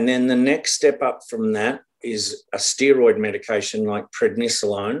 And then the next step up from that is a steroid medication like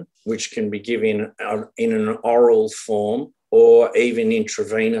prednisolone, which can be given in an oral form or even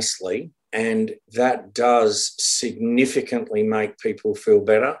intravenously. And that does significantly make people feel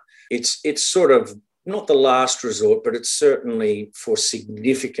better. It's sort of not the last resort, but it's certainly for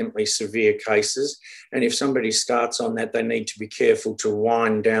significantly severe cases. And if somebody starts on that, they need to be careful to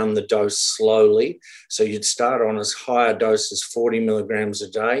wind down the dose slowly. So you'd start on as high a dose as 40 milligrams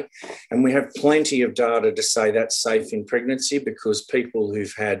a day. And we have plenty of data to say that's safe in pregnancy because people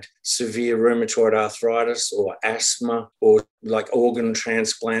who've had severe rheumatoid arthritis or asthma or like organ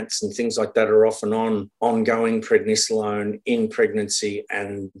transplants and things like that are often on ongoing prednisolone in pregnancy,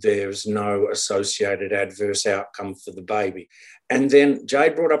 and there's no associated adverse outcome for the baby. And then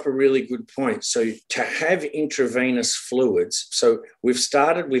Jade brought up a really good point. So to have intravenous fluids, so we've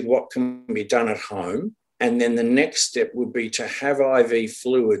started with what can be done at home. And then the next step would be to have IV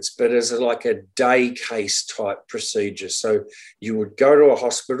fluids, but as like a day case type procedure. So you would go to a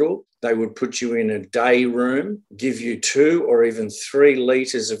hospital, they would put you in a day room, give you 2 or even 3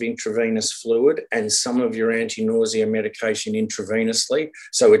 litres of intravenous fluid and some of your anti-nausea medication intravenously.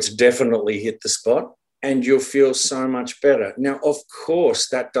 So it's definitely hit the spot. And you'll feel so much better. Now, of course,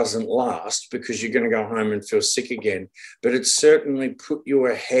 that doesn't last because you're going to go home and feel sick again, but it certainly put you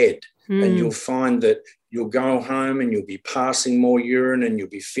ahead. And you'll find that you'll go home and you'll be passing more urine and you'll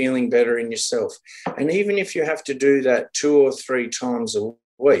be feeling better in yourself. And even if you have to do that 2 or 3 times a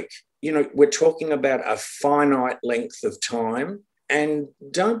week, we're talking about a finite length of time. And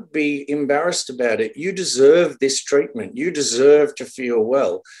don't be embarrassed about it. You deserve this treatment. You deserve to feel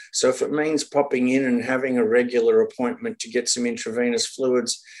well. So if it means popping in and having a regular appointment to get some intravenous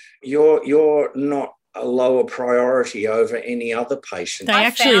fluids, you're not a lower priority over any other patient. They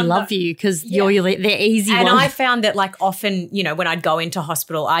actually love you because they're easy and one. I found that like often, you know, when I'd go into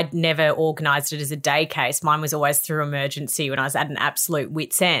hospital, I'd never organised it as a day case. Mine was always through emergency when I was at an absolute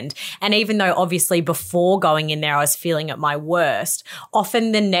wit's end. And even though obviously before going in there I was feeling at my worst,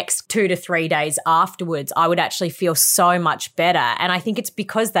 often the next 2 to 3 days afterwards I would actually feel so much better. And I think it's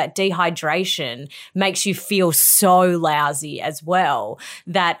because that dehydration makes you feel so lousy as well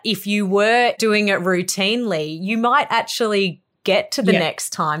that if you were doing it routinely, you might actually get to the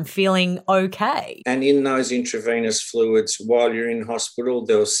next time feeling okay. And in those intravenous fluids, while you're in hospital,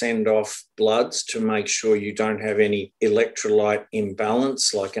 they'll send off bloods to make sure you don't have any electrolyte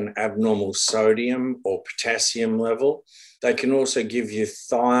imbalance like an abnormal sodium or potassium level. They can also give you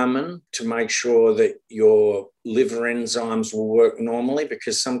thiamine to make sure that your liver enzymes will work normally,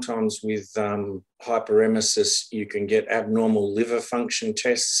 because sometimes with hyperemesis you can get abnormal liver function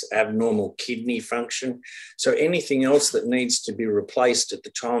tests, abnormal kidney function. So anything else that needs to be replaced at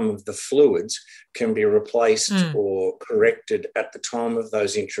the time of the fluids can be replaced or corrected at the time of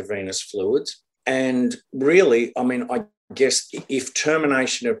those intravenous fluids. And really, I mean, I guess if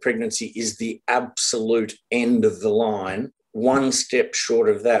termination of pregnancy is the absolute end of the line, one step short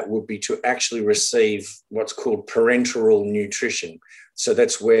of that would be to actually receive what's called parenteral nutrition. So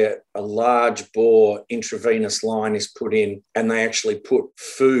that's where a large bore intravenous line is put in and they actually put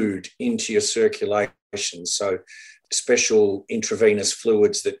food into your circulation. So special intravenous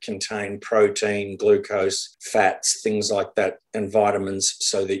fluids that contain protein, glucose, fats, things like that, and vitamins,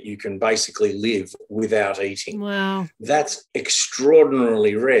 so that you can basically live without eating. Wow. That's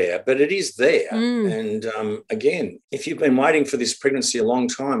extraordinarily rare, but it is there. And again, if you've been waiting for this pregnancy a long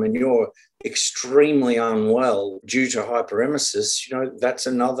time and you're extremely unwell due to hyperemesis, you know, that's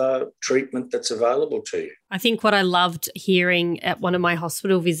another treatment that's available to you. I think what I loved hearing at one of my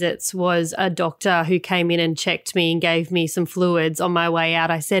hospital visits was a doctor who came in and checked me and gave me some fluids on my way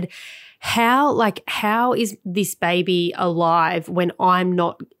out. I said, how is this baby alive when I'm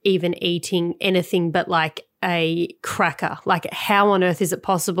not even eating anything but like a cracker? Like, how on earth is it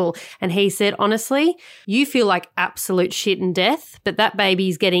possible? And he said, honestly, you feel like absolute shit and death, but that baby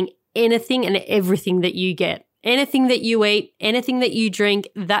is getting anything and everything that you get. Anything that you eat, anything that you drink,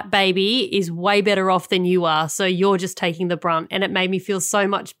 that baby is way better off than you are. So you're just taking the brunt. And it made me feel so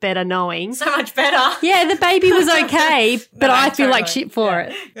much better knowing. So much better. Yeah, the baby was okay, but I feel like shit for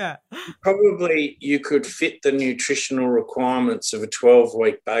it. Yeah. Probably you could fit the nutritional requirements of a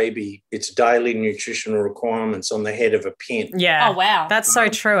 12-week baby, its daily nutritional requirements, on the head of a pin. Yeah. Oh, wow. That's so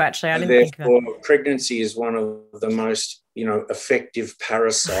true, actually. I didn't think of that. Therefore, pregnancy is one of the most, effective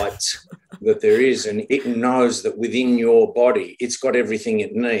parasites that there is, and it knows that within your body it's got everything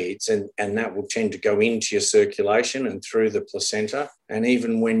it needs, and that will tend to go into your circulation and through the placenta. And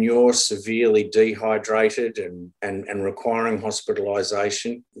even when you're severely dehydrated and requiring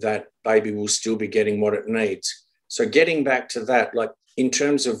hospitalisation, that baby will still be getting what it needs. So getting back to that, like in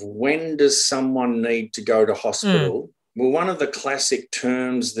terms of when does someone need to go to hospital, well, one of the classic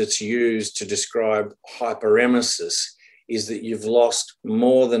terms that's used to describe hyperemesis is that you've lost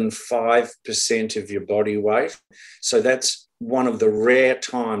more than 5% of your body weight. So that's one of the rare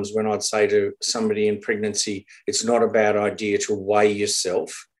times when I'd say to somebody in pregnancy, it's not a bad idea to weigh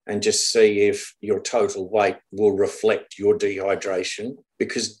yourself and just see if your total weight will reflect your dehydration,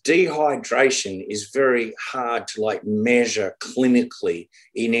 because dehydration is very hard to measure clinically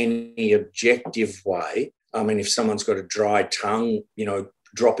in any objective way. I mean, if someone's got a dry tongue,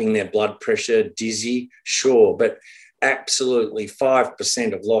 dropping their blood pressure, dizzy, sure, but absolutely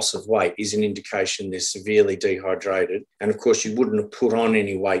 5% of loss of weight is an indication they're severely dehydrated. And of course, you wouldn't have put on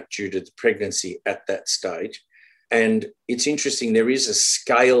any weight due to the pregnancy at that stage. And it's interesting, there is a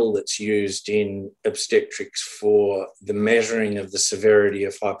scale that's used in obstetrics for the measuring of the severity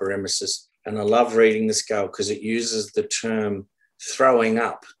of hyperemesis. And I love reading the scale because it uses the term throwing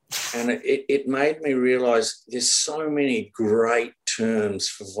up. And it made me realise there's so many great terms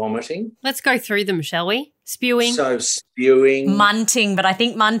for vomiting. Let's go through them, shall we? Spewing. So spewing. Munting, but I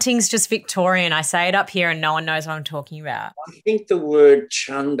think munting's just Victorian. I say it up here and no one knows what I'm talking about. I think the word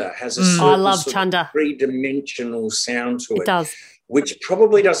chunder has a certain I love chunder. three-dimensional sound to it. It does. Which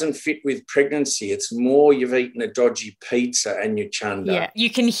probably doesn't fit with pregnancy. It's more you've eaten a dodgy pizza and you chunder. Yeah, you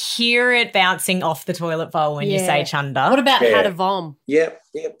can hear it bouncing off the toilet bowl when you say chunder. What about had a vom? Yep.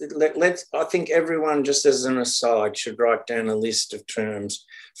 I think everyone, just as an aside, should write down a list of terms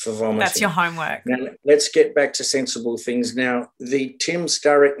for vomiting. That's your homework. Now, let's get back to sensible things. Now, the Tim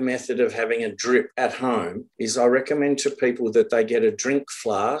Sturrock method of having a drip at home is I recommend to people that they get a drink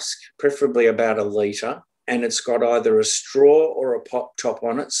flask, preferably about 1 litre, and it's got either a straw or a pop top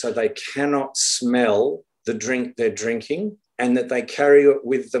on it, so they cannot smell the drink they're drinking, and that they carry it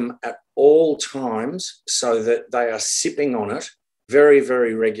with them at all times so that they are sipping on it very,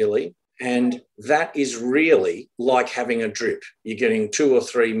 very regularly. And that is really like having a drip. You're getting 2 or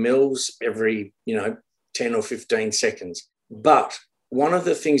 3 mils every, 10 or 15 seconds. But one of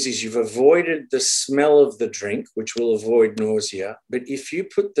the things is you've avoided the smell of the drink, which will avoid nausea. But if you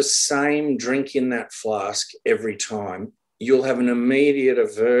put the same drink in that flask every time, you'll have an immediate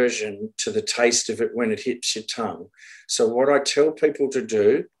aversion to the taste of it when it hits your tongue. So what I tell people to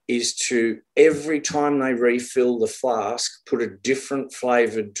do is to, every time they refill the flask, put a different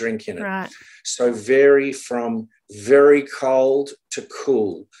flavoured drink in it. Right. So vary from very cold to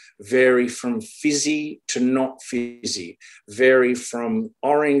cool, vary from fizzy to not fizzy, vary from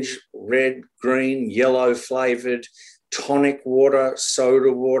orange, red, green, yellow flavoured, tonic water,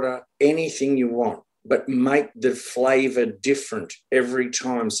 soda water, anything you want. But make the flavour different every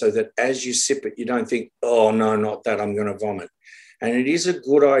time so that as you sip it, you don't think, oh, no, not that, I'm going to vomit. And it is a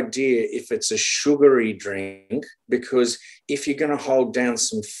good idea if it's a sugary drink, because if you're going to hold down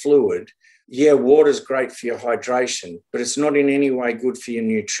some fluid, yeah, water's great for your hydration, but it's not in any way good for your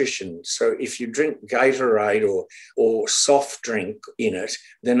nutrition. So if you drink Gatorade or soft drink in it,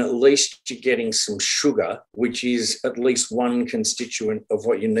 then at least you're getting some sugar, which is at least one constituent of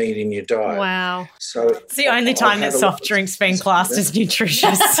what you need in your diet. Wow. So it's the only time that soft drinks been classed as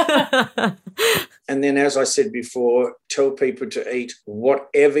nutritious. And then, as I said before, tell people to eat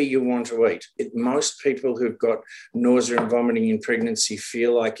whatever you want to eat. Most people who've got nausea and vomiting in pregnancy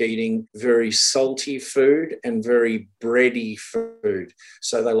feel like eating very salty food and very bready food.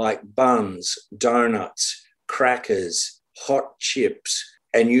 So they like buns, donuts, crackers, hot chips,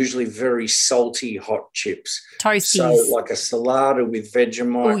 and usually very salty hot chips. Toasties. So like a salada with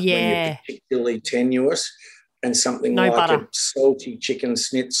Vegemite when you're particularly tenuous, and something like butter. A salty chicken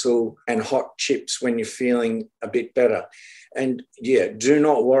schnitzel and hot chips when you're feeling a bit better. And, yeah, do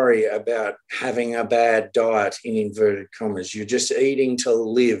not worry about having a bad diet in inverted commas. You're just eating to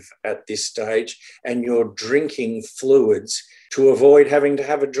live at this stage, and you're drinking fluids to avoid having to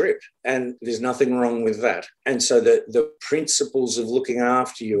have a drip. And there's nothing wrong with that. And so the principles of looking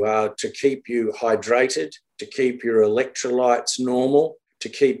after you are to keep you hydrated, to keep your electrolytes normal, to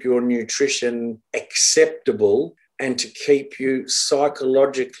keep your nutrition acceptable, and to keep you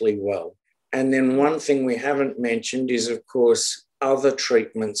psychologically well. And then one thing we haven't mentioned is, of course, other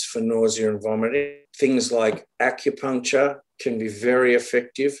treatments for nausea and vomiting. Things like acupuncture can be very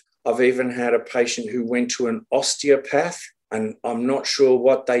effective. I've even had a patient who went to an osteopath, and I'm not sure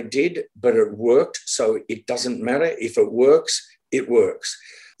what they did, but it worked. So it doesn't matter. If it works, it works.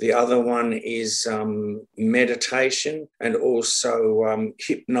 The other one is meditation and also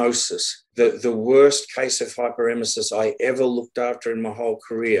hypnosis. The worst case of hyperemesis I ever looked after in my whole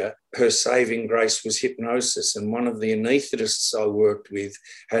career, her saving grace was hypnosis. And one of the anaesthetists I worked with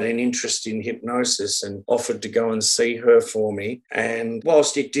had an interest in hypnosis and offered to go and see her for me. And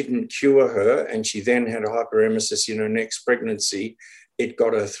whilst it didn't cure her, and she then had a hyperemesis in her next pregnancy, it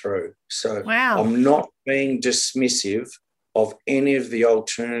got her through. So wow. I'm not being dismissive of any of the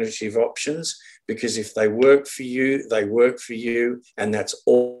alternative options, because if they work for you, they work for you, and that's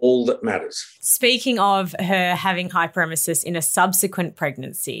all that matters. Speaking of her having hyperemesis in a subsequent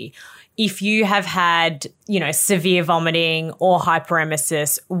pregnancy, if you have had, severe vomiting or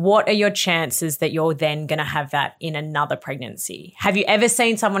hyperemesis, what are your chances that you're then going to have that in another pregnancy? Have you ever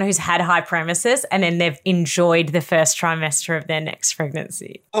seen someone who's had hyperemesis and then they've enjoyed the first trimester of their next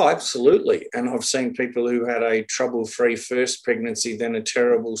pregnancy? Oh, absolutely. And I've seen people who had a trouble-free first pregnancy, then a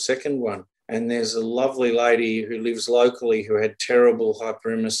terrible second one. And there's a lovely lady who lives locally who had terrible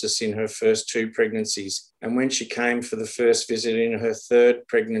hyperemesis in her first 2 pregnancies. And when she came for the first visit in her 3rd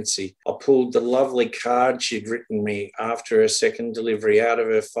pregnancy, I pulled the lovely card she'd written me after her second delivery out of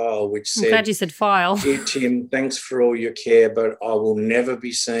her file, which said, I'm glad you said file. "Dear Tim, thanks for all your care, but I will never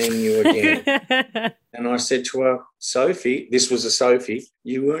be seeing you again." And I said to her, "Sophie," this was a Sophie,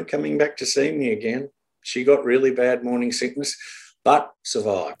 "you weren't coming back to see me again." She got really bad morning sickness, but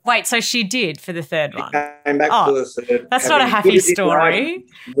survived. Wait, so she did for the 3rd one? Came back for the 3rd. That's not a happy story.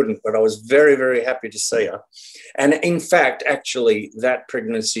 Wouldn't, but I was very, very happy to see her. And in fact, actually, that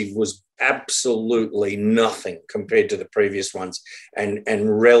pregnancy was absolutely nothing compared to the previous ones, and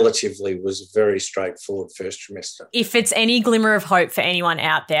relatively was very straightforward first trimester. If it's any glimmer of hope for anyone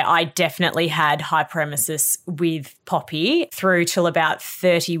out there, I definitely had hyperemesis with Poppy through till about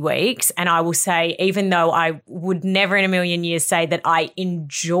 30 weeks. And I will say, even though I would never in a million years say that I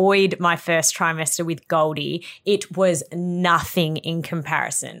enjoyed my first trimester with Goldie, it was nothing in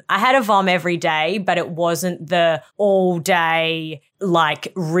comparison. I had a vom every day, but it wasn't the all day,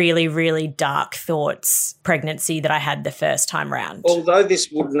 like really, really dark thoughts pregnancy that I had the first time round. Although this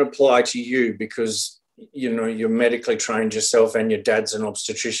wouldn't apply to you because, you know, you're medically trained yourself and your dad's an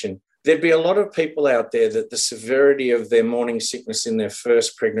obstetrician, there'd be a lot of people out there that the severity of their morning sickness in their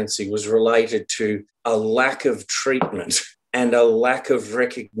first pregnancy was related to a lack of treatment and a lack of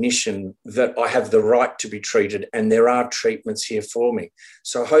recognition that I have the right to be treated and there are treatments here for me.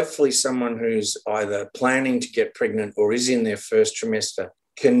 So hopefully someone who's either planning to get pregnant or is in their first trimester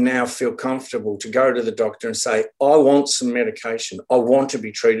can now feel comfortable to go to the doctor and say, I want some medication. I want to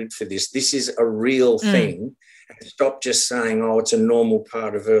be treated for this. This is a real thing. And stop just saying, oh, it's a normal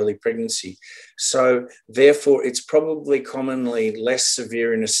part of early pregnancy. So therefore, it's probably commonly less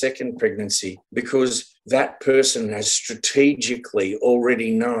severe in a second pregnancy because that person has strategically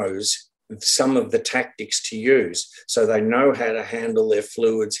already knows some of the tactics to use. So they know how to handle their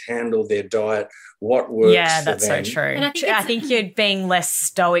fluids, handle their diet, what works. Yeah, that's for them. so true. And I think you're being less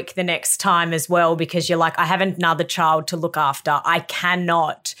stoic the next time as well because you're like, I have another child to look after. I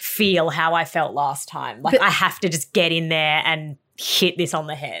cannot feel how I felt last time. Like, I have to just get in there and hit this on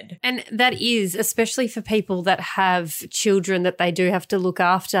the head. And that is, especially for people that have children that they do have to look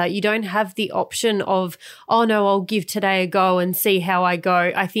after, you don't have the option of, oh no, I'll give today a go and see how I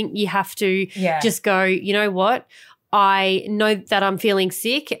go. I think you have to just go, you know what? I know that I'm feeling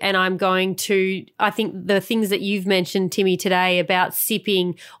sick and I'm going to, I think the things that you've mentioned, Timmy, today about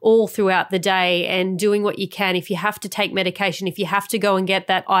sipping all throughout the day and doing what you can. If you have to take medication, if you have to go and get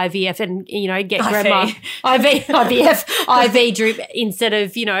that IVF and, you know, get grandma, IV drip instead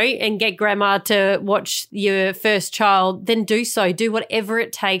of, you know, and get grandma to watch your first child, then do so. Do whatever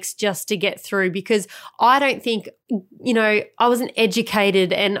it takes just to get through because I don't think, you know, I wasn't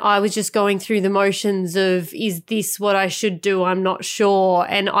educated and I was just going through the motions of, is this what I should do? I'm not sure.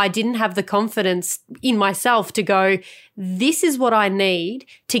 And I didn't have the confidence in myself to go, this is what I need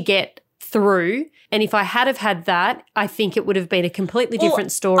to get through. And if I had have had that, I think it would have been a completely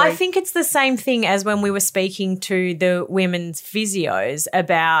different story. I think it's the same thing as when we were speaking to the women's physios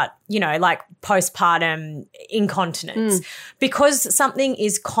about, you know, like postpartum incontinence. Because something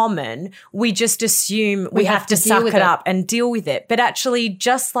is common, we just assume we have to suck it up and deal with it. But actually,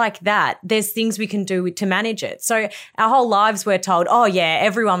 just like that, there's things we can do to manage it. So our whole lives we're told, oh, yeah,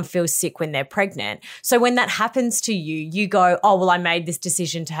 everyone feels sick when they're pregnant. So when that happens to you, you go, oh, well, I made this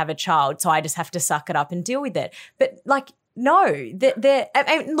decision to have a child, so I just have to suck it up and deal with it. But like, no,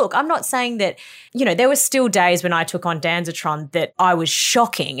 look, I'm not saying that, you know, there were still days when I took on Danzatron that I was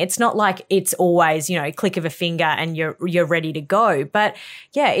shocking. It's not like it's always, you know, click of a finger and you're ready to go. But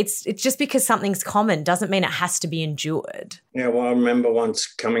yeah, it's just because something's common doesn't mean it has to be endured. Yeah, well, I remember once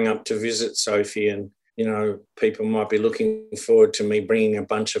coming up to visit Sophie and, you know, people might be looking forward to me bringing a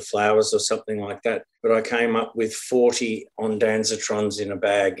bunch of flowers or something like that. But I came up with 40 Ondansetrons in a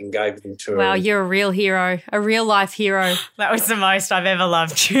bag and gave them to her. Wow, you're a real hero, a real life hero. That was the most I've ever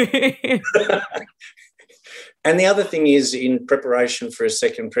loved you. And the other thing is in preparation for a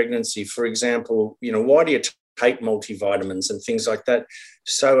second pregnancy, for example, you know, why do you take multivitamins and things like that?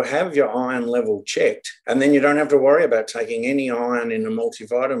 So have your iron level checked and then you don't have to worry about taking any iron in a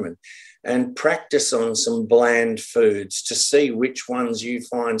multivitamin. And practice on some bland foods to see which ones you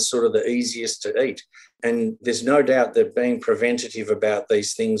find sort of the easiest to eat. And there's no doubt that being preventative about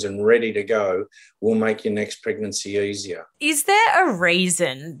these things and ready to go will make your next pregnancy easier. Is there a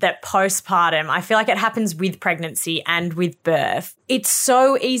reason that postpartum, I feel like it happens with pregnancy and with birth, it's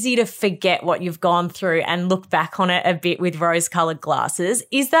so easy to forget what you've gone through and look back on it a bit with rose-coloured glasses?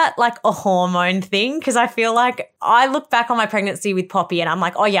 Is that like a hormone thing? Because I feel like I look back on my pregnancy with Poppy and I'm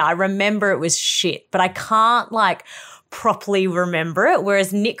like, oh yeah, I remember it was shit, but I can't like properly remember it,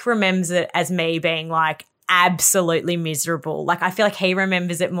 whereas Nick remembers it as me being like absolutely miserable. Like I feel like he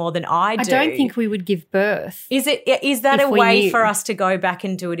remembers it more than I do. I don't think we would give birth. Is that a way for us to go back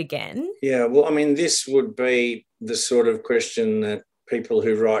and do it again? Yeah, well, I mean, this would be the sort of question that people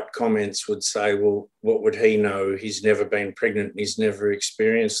who write comments would say, well, what would he know? He's never been pregnant and he's never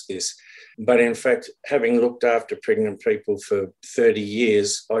experienced this. But in fact, having looked after pregnant people for 30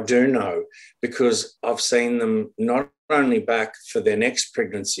 years, I do know because I've seen them not only back for their next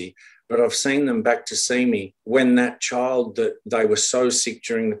pregnancy, but I've seen them back to see me when that child that they were so sick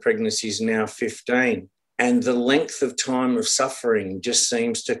during the pregnancy is now 15. And the length of time of suffering just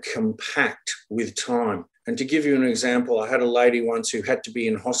seems to compact with time. And to give you an example, I had a lady once who had to be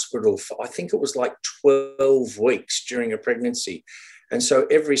in hospital for, I think it was like 12 weeks during a pregnancy. And so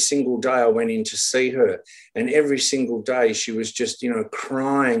every single day I went in to see her, and every single day she was just,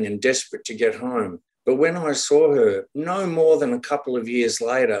 crying and desperate to get home. But when I saw her, no more than a couple of years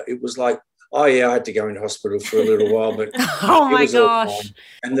later, it was like, oh, yeah, I had to go into hospital for a little while, but oh my gosh.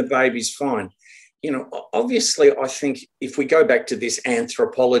 And the baby's fine. Obviously, I think if we go back to this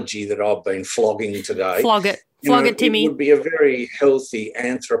anthropology that I've been flogging today. Flog it, Timmy. It would be a very healthy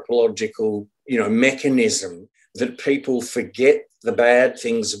anthropological, mechanism that people forget the bad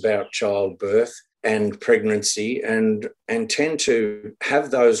things about childbirth and pregnancy and tend to have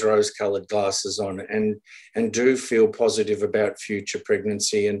those rose-coloured glasses on and do feel positive about future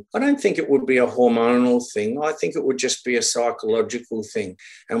pregnancy. And I don't think it would be a hormonal thing. I think it would just be a psychological thing.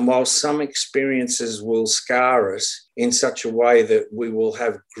 And while some experiences will scar us in such a way that we will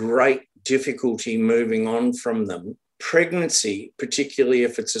have great difficulty moving on from them, pregnancy, particularly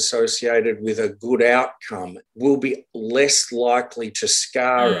if it's associated with a good outcome, will be less likely to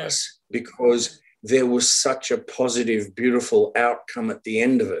scar us because there was such a positive, beautiful outcome at the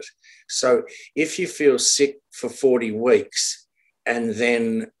end of it. So if you feel sick for 40 weeks and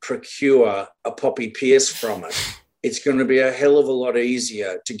then procure a Poppy Pierce from it, it's going to be a hell of a lot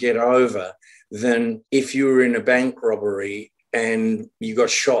easier to get over than if you were in a bank robbery and you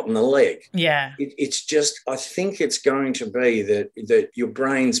got shot in the leg. Yeah. It's just, I think it's going to be that your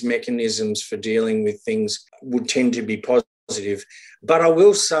brain's mechanisms for dealing with things would tend to be positive. But I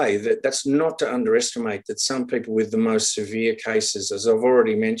will say that that's not to underestimate that some people with the most severe cases, as I've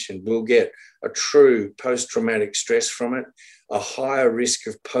already mentioned, will get a true post-traumatic stress from it, a higher risk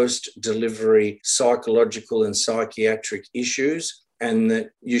of post-delivery psychological and psychiatric issues, and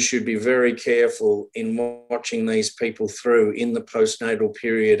that you should be very careful in watching these people through in the postnatal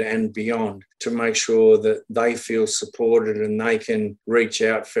period and beyond to make sure that they feel supported and they can reach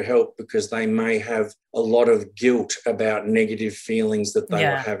out for help because they may have a lot of guilt about negative feelings that they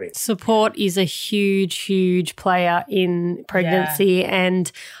were having. Support is a huge, huge player in pregnancy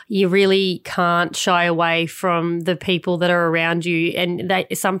and you really can't shy away from the people that are around you. And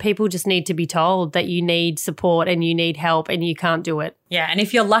some people just need to be told that you need support and you need help and you can't do it. Yeah, and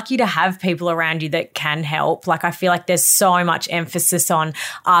if you're lucky to have people around you that can help, like I feel like there's so much emphasis on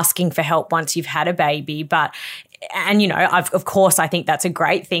asking for help once you've had a baby, and, of course, I think that's a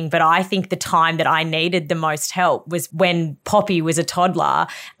great thing, but I think the time that I needed the most help was when Poppy was a toddler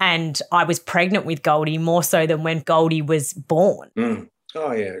and I was pregnant with Goldie more so than when Goldie was born. Mm.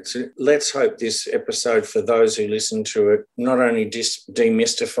 Oh, yeah. Let's hope this episode, for those who listen to it, not only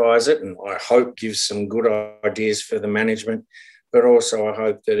demystifies it and I hope gives some good ideas for the management, but also I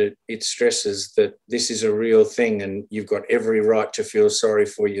hope that it stresses that this is a real thing and you've got every right to feel sorry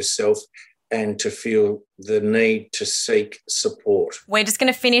for yourself and to feel the need to seek support. We're just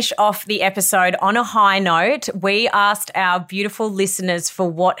going to finish off the episode on a high note. We asked our beautiful listeners for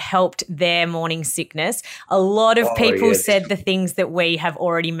what helped their morning sickness. A lot of people said the things that we have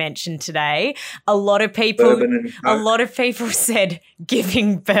already mentioned today. A lot of people said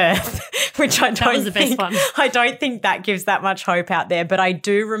giving birth, which I don't think that gives that much hope out there. But I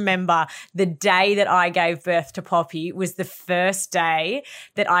do remember the day that I gave birth to Poppy was the first day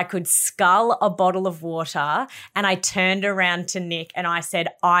that I could scull a bottle of water, and I turned around to Nick and I said,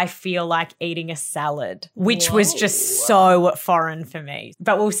 I feel like eating a salad, which was just so foreign for me.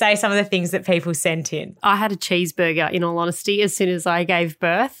 But we'll say some of the things that people sent in. I had a cheeseburger, in all honesty, as soon as I gave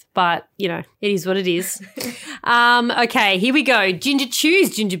birth, but, it is what it is. Okay, here we go. Ginger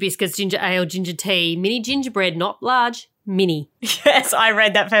chews, ginger biscuits, ginger ale, ginger tea, mini gingerbread, not large. Mini. Yes, I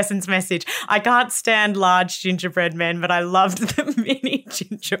read that person's message. I can't stand large gingerbread men, but I loved the mini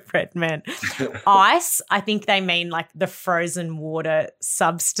gingerbread men. Ice, I think they mean like the frozen water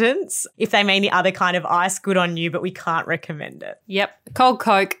substance. If they mean the other kind of ice, good on you, but we can't recommend it. Yep. Cold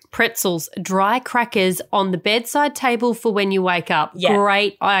Coke, pretzels, dry crackers on the bedside table for when you wake up. Yeah.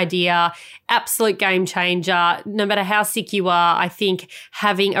 Great idea. Absolute game changer. No matter how sick you are, I think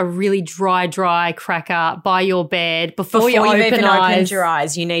having a really dry cracker by your bed before you even opened your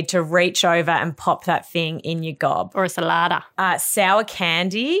eyes, you need to reach over and pop that thing in your gob. Or a salada. Sour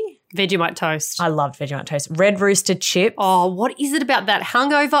candy. Vegemite toast. I love Vegemite toast. Red Rooster chips. Oh, what is it about that?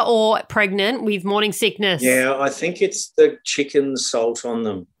 Hungover or pregnant with morning sickness? Yeah, I think it's the chicken salt on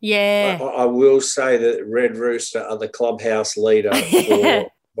them. Yeah. I will say that Red Rooster are the clubhouse leader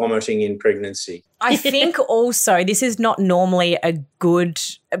for vomiting in pregnancy. I think also this is not normally a good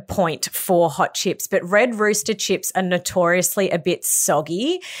point for hot chips, but Red Rooster chips are notoriously a bit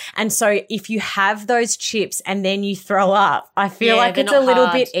soggy. And so if you have those chips and then you throw up, I feel like it's a little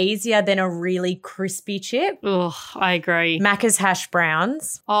bit easier than a really crispy chip. Oh, I agree. Macca's hash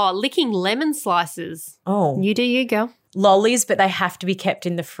browns. Oh, licking lemon slices. Oh. You do you, girl. Lollies, but they have to be kept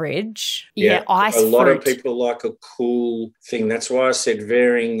in the fridge. Yeah, ice fruit. A lot of fruit. people like a cool thing. That's why I said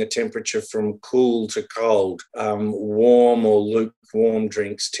varying the temperature from cool to cold. Warm or lukewarm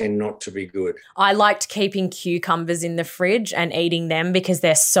drinks tend not to be good. I liked keeping cucumbers in the fridge and eating them because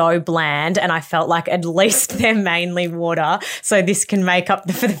they're so bland, and I felt like at least they're mainly water, so this can make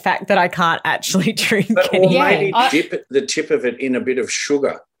up for the fact that I can't actually drink any. Or maybe dip the tip of it in a bit of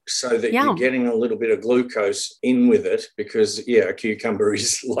sugar, so that you're getting a little bit of glucose in with it, because, a cucumber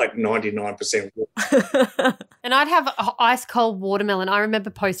is like 99% water. And I'd have ice cold watermelon. I remember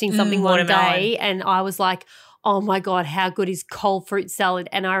posting something one day and I was like, oh, my God, how good is cold fruit salad?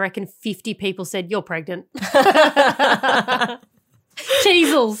 And I reckon 50 people said, you're pregnant.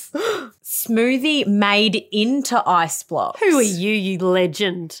 Cheezels. Smoothie made into ice blocks. Who are you, you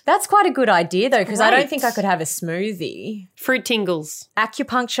legend? That's quite a good idea, though, because I don't think I could have a smoothie. Fruit tingles.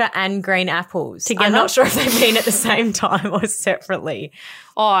 Acupuncture and green apples. Together? I'm not sure if they've been at the same time or separately.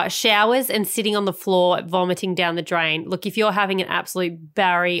 Oh, showers and sitting on the floor, vomiting down the drain. Look, if you're having an absolute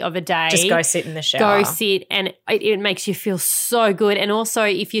Barry of a day, just go sit in the shower. Go sit, and it makes you feel so good. And also,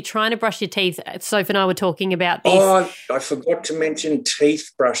 if you're trying to brush your teeth, Soph and I were talking about this. Oh, I forgot to mention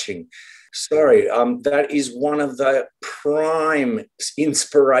teeth brushing. Sorry, that is one of the prime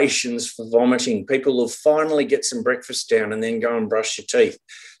inspirations for vomiting. People will finally get some breakfast down and then go and brush your teeth.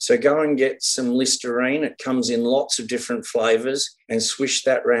 So go and get some Listerine. It comes in lots of different flavours, and swish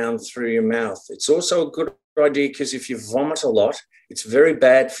that round through your mouth. It's also a good idea because if you vomit a lot, it's very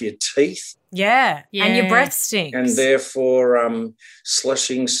bad for your teeth. Yeah, and your breath stinks. And therefore,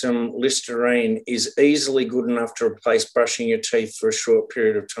 slushing some Listerine is easily good enough to replace brushing your teeth for a short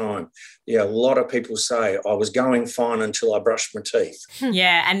period of time. Yeah, a lot of people say, I was going fine until I brushed my teeth.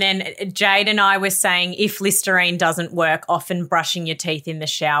 Yeah, and then Jade and I were saying if Listerine doesn't work, often brushing your teeth in the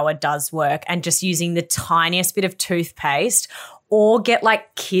shower does work, and just using the tiniest bit of toothpaste, or get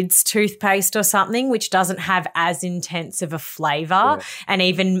like kids' toothpaste or something, which doesn't have as intense of a flavour. Yeah. And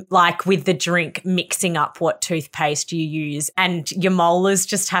even like with the drink, mixing up what toothpaste you use. And your molars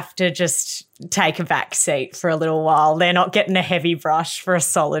just have to just take a back seat for a little while. They're not getting a heavy brush for a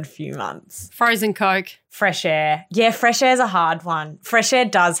solid few months. Frozen Coke. Fresh air. Yeah, fresh air is a hard one. Fresh air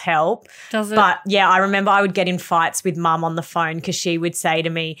does help. Does it? But, yeah, I remember I would get in fights with Mum on the phone because she would say to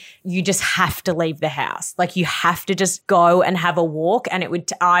me, you just have to leave the house. Like, you have to just go and have a walk.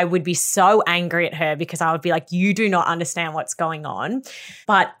 And I would be so angry at her because I would be like, you do not understand what's going on.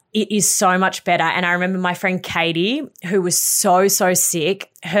 But it is so much better. And I remember my friend Katie, who was so sick,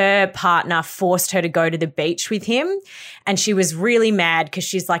 her partner forced her to go to the beach with him. And she was really mad because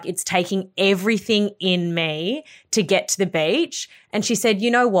she's like, it's taking everything in me to get to the beach. And she said, you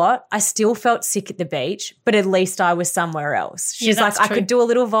know what? I still felt sick at the beach, but at least I was somewhere else. She's like, I could do a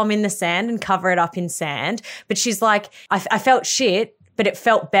little vom in the sand and cover it up in sand. But she's like, I felt shit, but it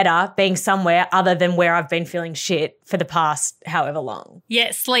felt better being somewhere other than where I've been feeling shit for the past however long. Yeah,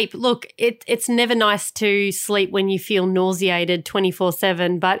 sleep. Look, it's never nice to sleep when you feel nauseated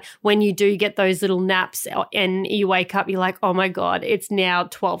 24/7, but when you do get those little naps and you wake up, you're like, oh my God, it's now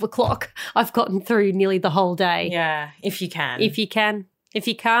 12 o'clock. I've gotten through nearly the whole day. Yeah, if you can. If you can. If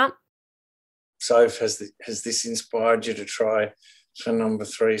you can't. So has this inspired you to try for number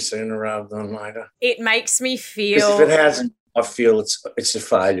 3 sooner rather than later? It makes me feel... Because if it hasn't, I feel it's a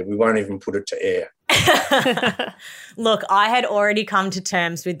failure. We won't even put it to air. Look, I had already come to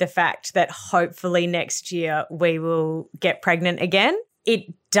terms with the fact that hopefully next year we will get pregnant again.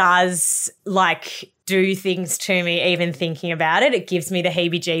 It does do things to me even thinking about it. It gives me the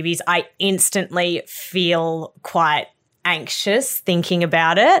heebie-jeebies. I instantly feel quite anxious thinking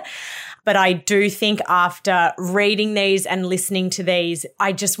about it. But I do think after reading these and listening to these,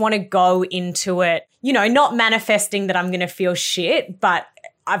 I just want to go into it, not manifesting that I'm going to feel shit, but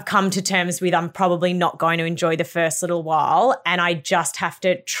I've come to terms with I'm probably not going to enjoy the first little while, and I just have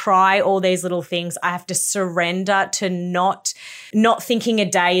to try all these little things. I have to surrender to not thinking a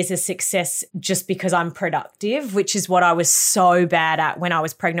day is a success just because I'm productive, which is what I was so bad at when I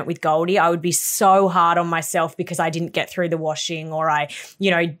was pregnant with Goldie. I would be so hard on myself because I didn't get through the washing, or I,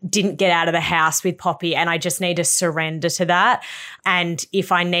 didn't get out of the house with Poppy, and I just need to surrender to that. And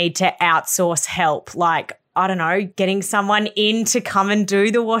if I need to outsource help, I don't know, getting someone in to come and do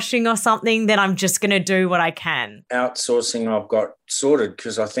the washing or something, then I'm just going to do what I can. Outsourcing I've got sorted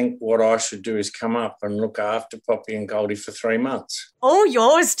because I think what I should do is come up and look after Poppy and Goldie for 3 months. All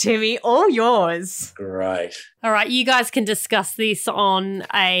yours, Timmy, all yours. Great. All right, you guys can discuss this on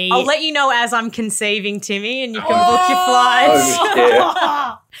a... I'll let you know as I'm conceiving, Timmy, and you can book your flights. Oh,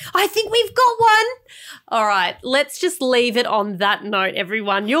 yeah. I think we've got one. All right, let's just leave it on that note,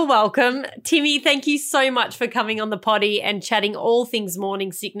 everyone. You're welcome. Timmy, thank you so much for coming on the potty and chatting all things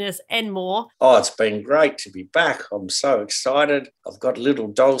morning sickness and more. Oh, it's been great to be back. I'm so excited. I've got little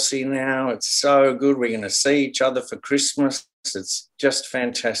Dulcie now. It's so good. We're going to see each other for Christmas. It's just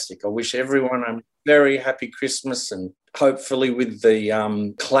fantastic. I wish everyone a very happy Christmas, and hopefully with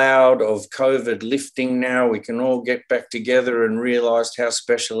the cloud of COVID lifting now, we can all get back together and realise how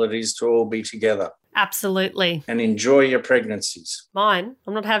special it is to all be together. Absolutely. And enjoy your pregnancies. Mine.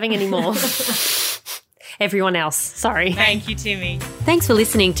 I'm not having any more. Everyone else. Sorry. Thank you, Timmy. Thanks for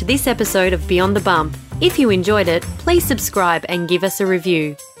listening to this episode of Beyond the Bump. If you enjoyed it, please subscribe and give us a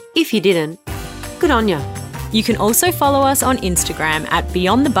review. If you didn't, good on ya. You can also follow us on Instagram at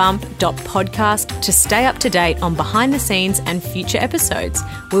beyondthebump.podcast to stay up to date on behind the scenes and future episodes.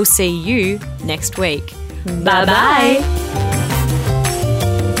 We'll see you next week. Bye-bye.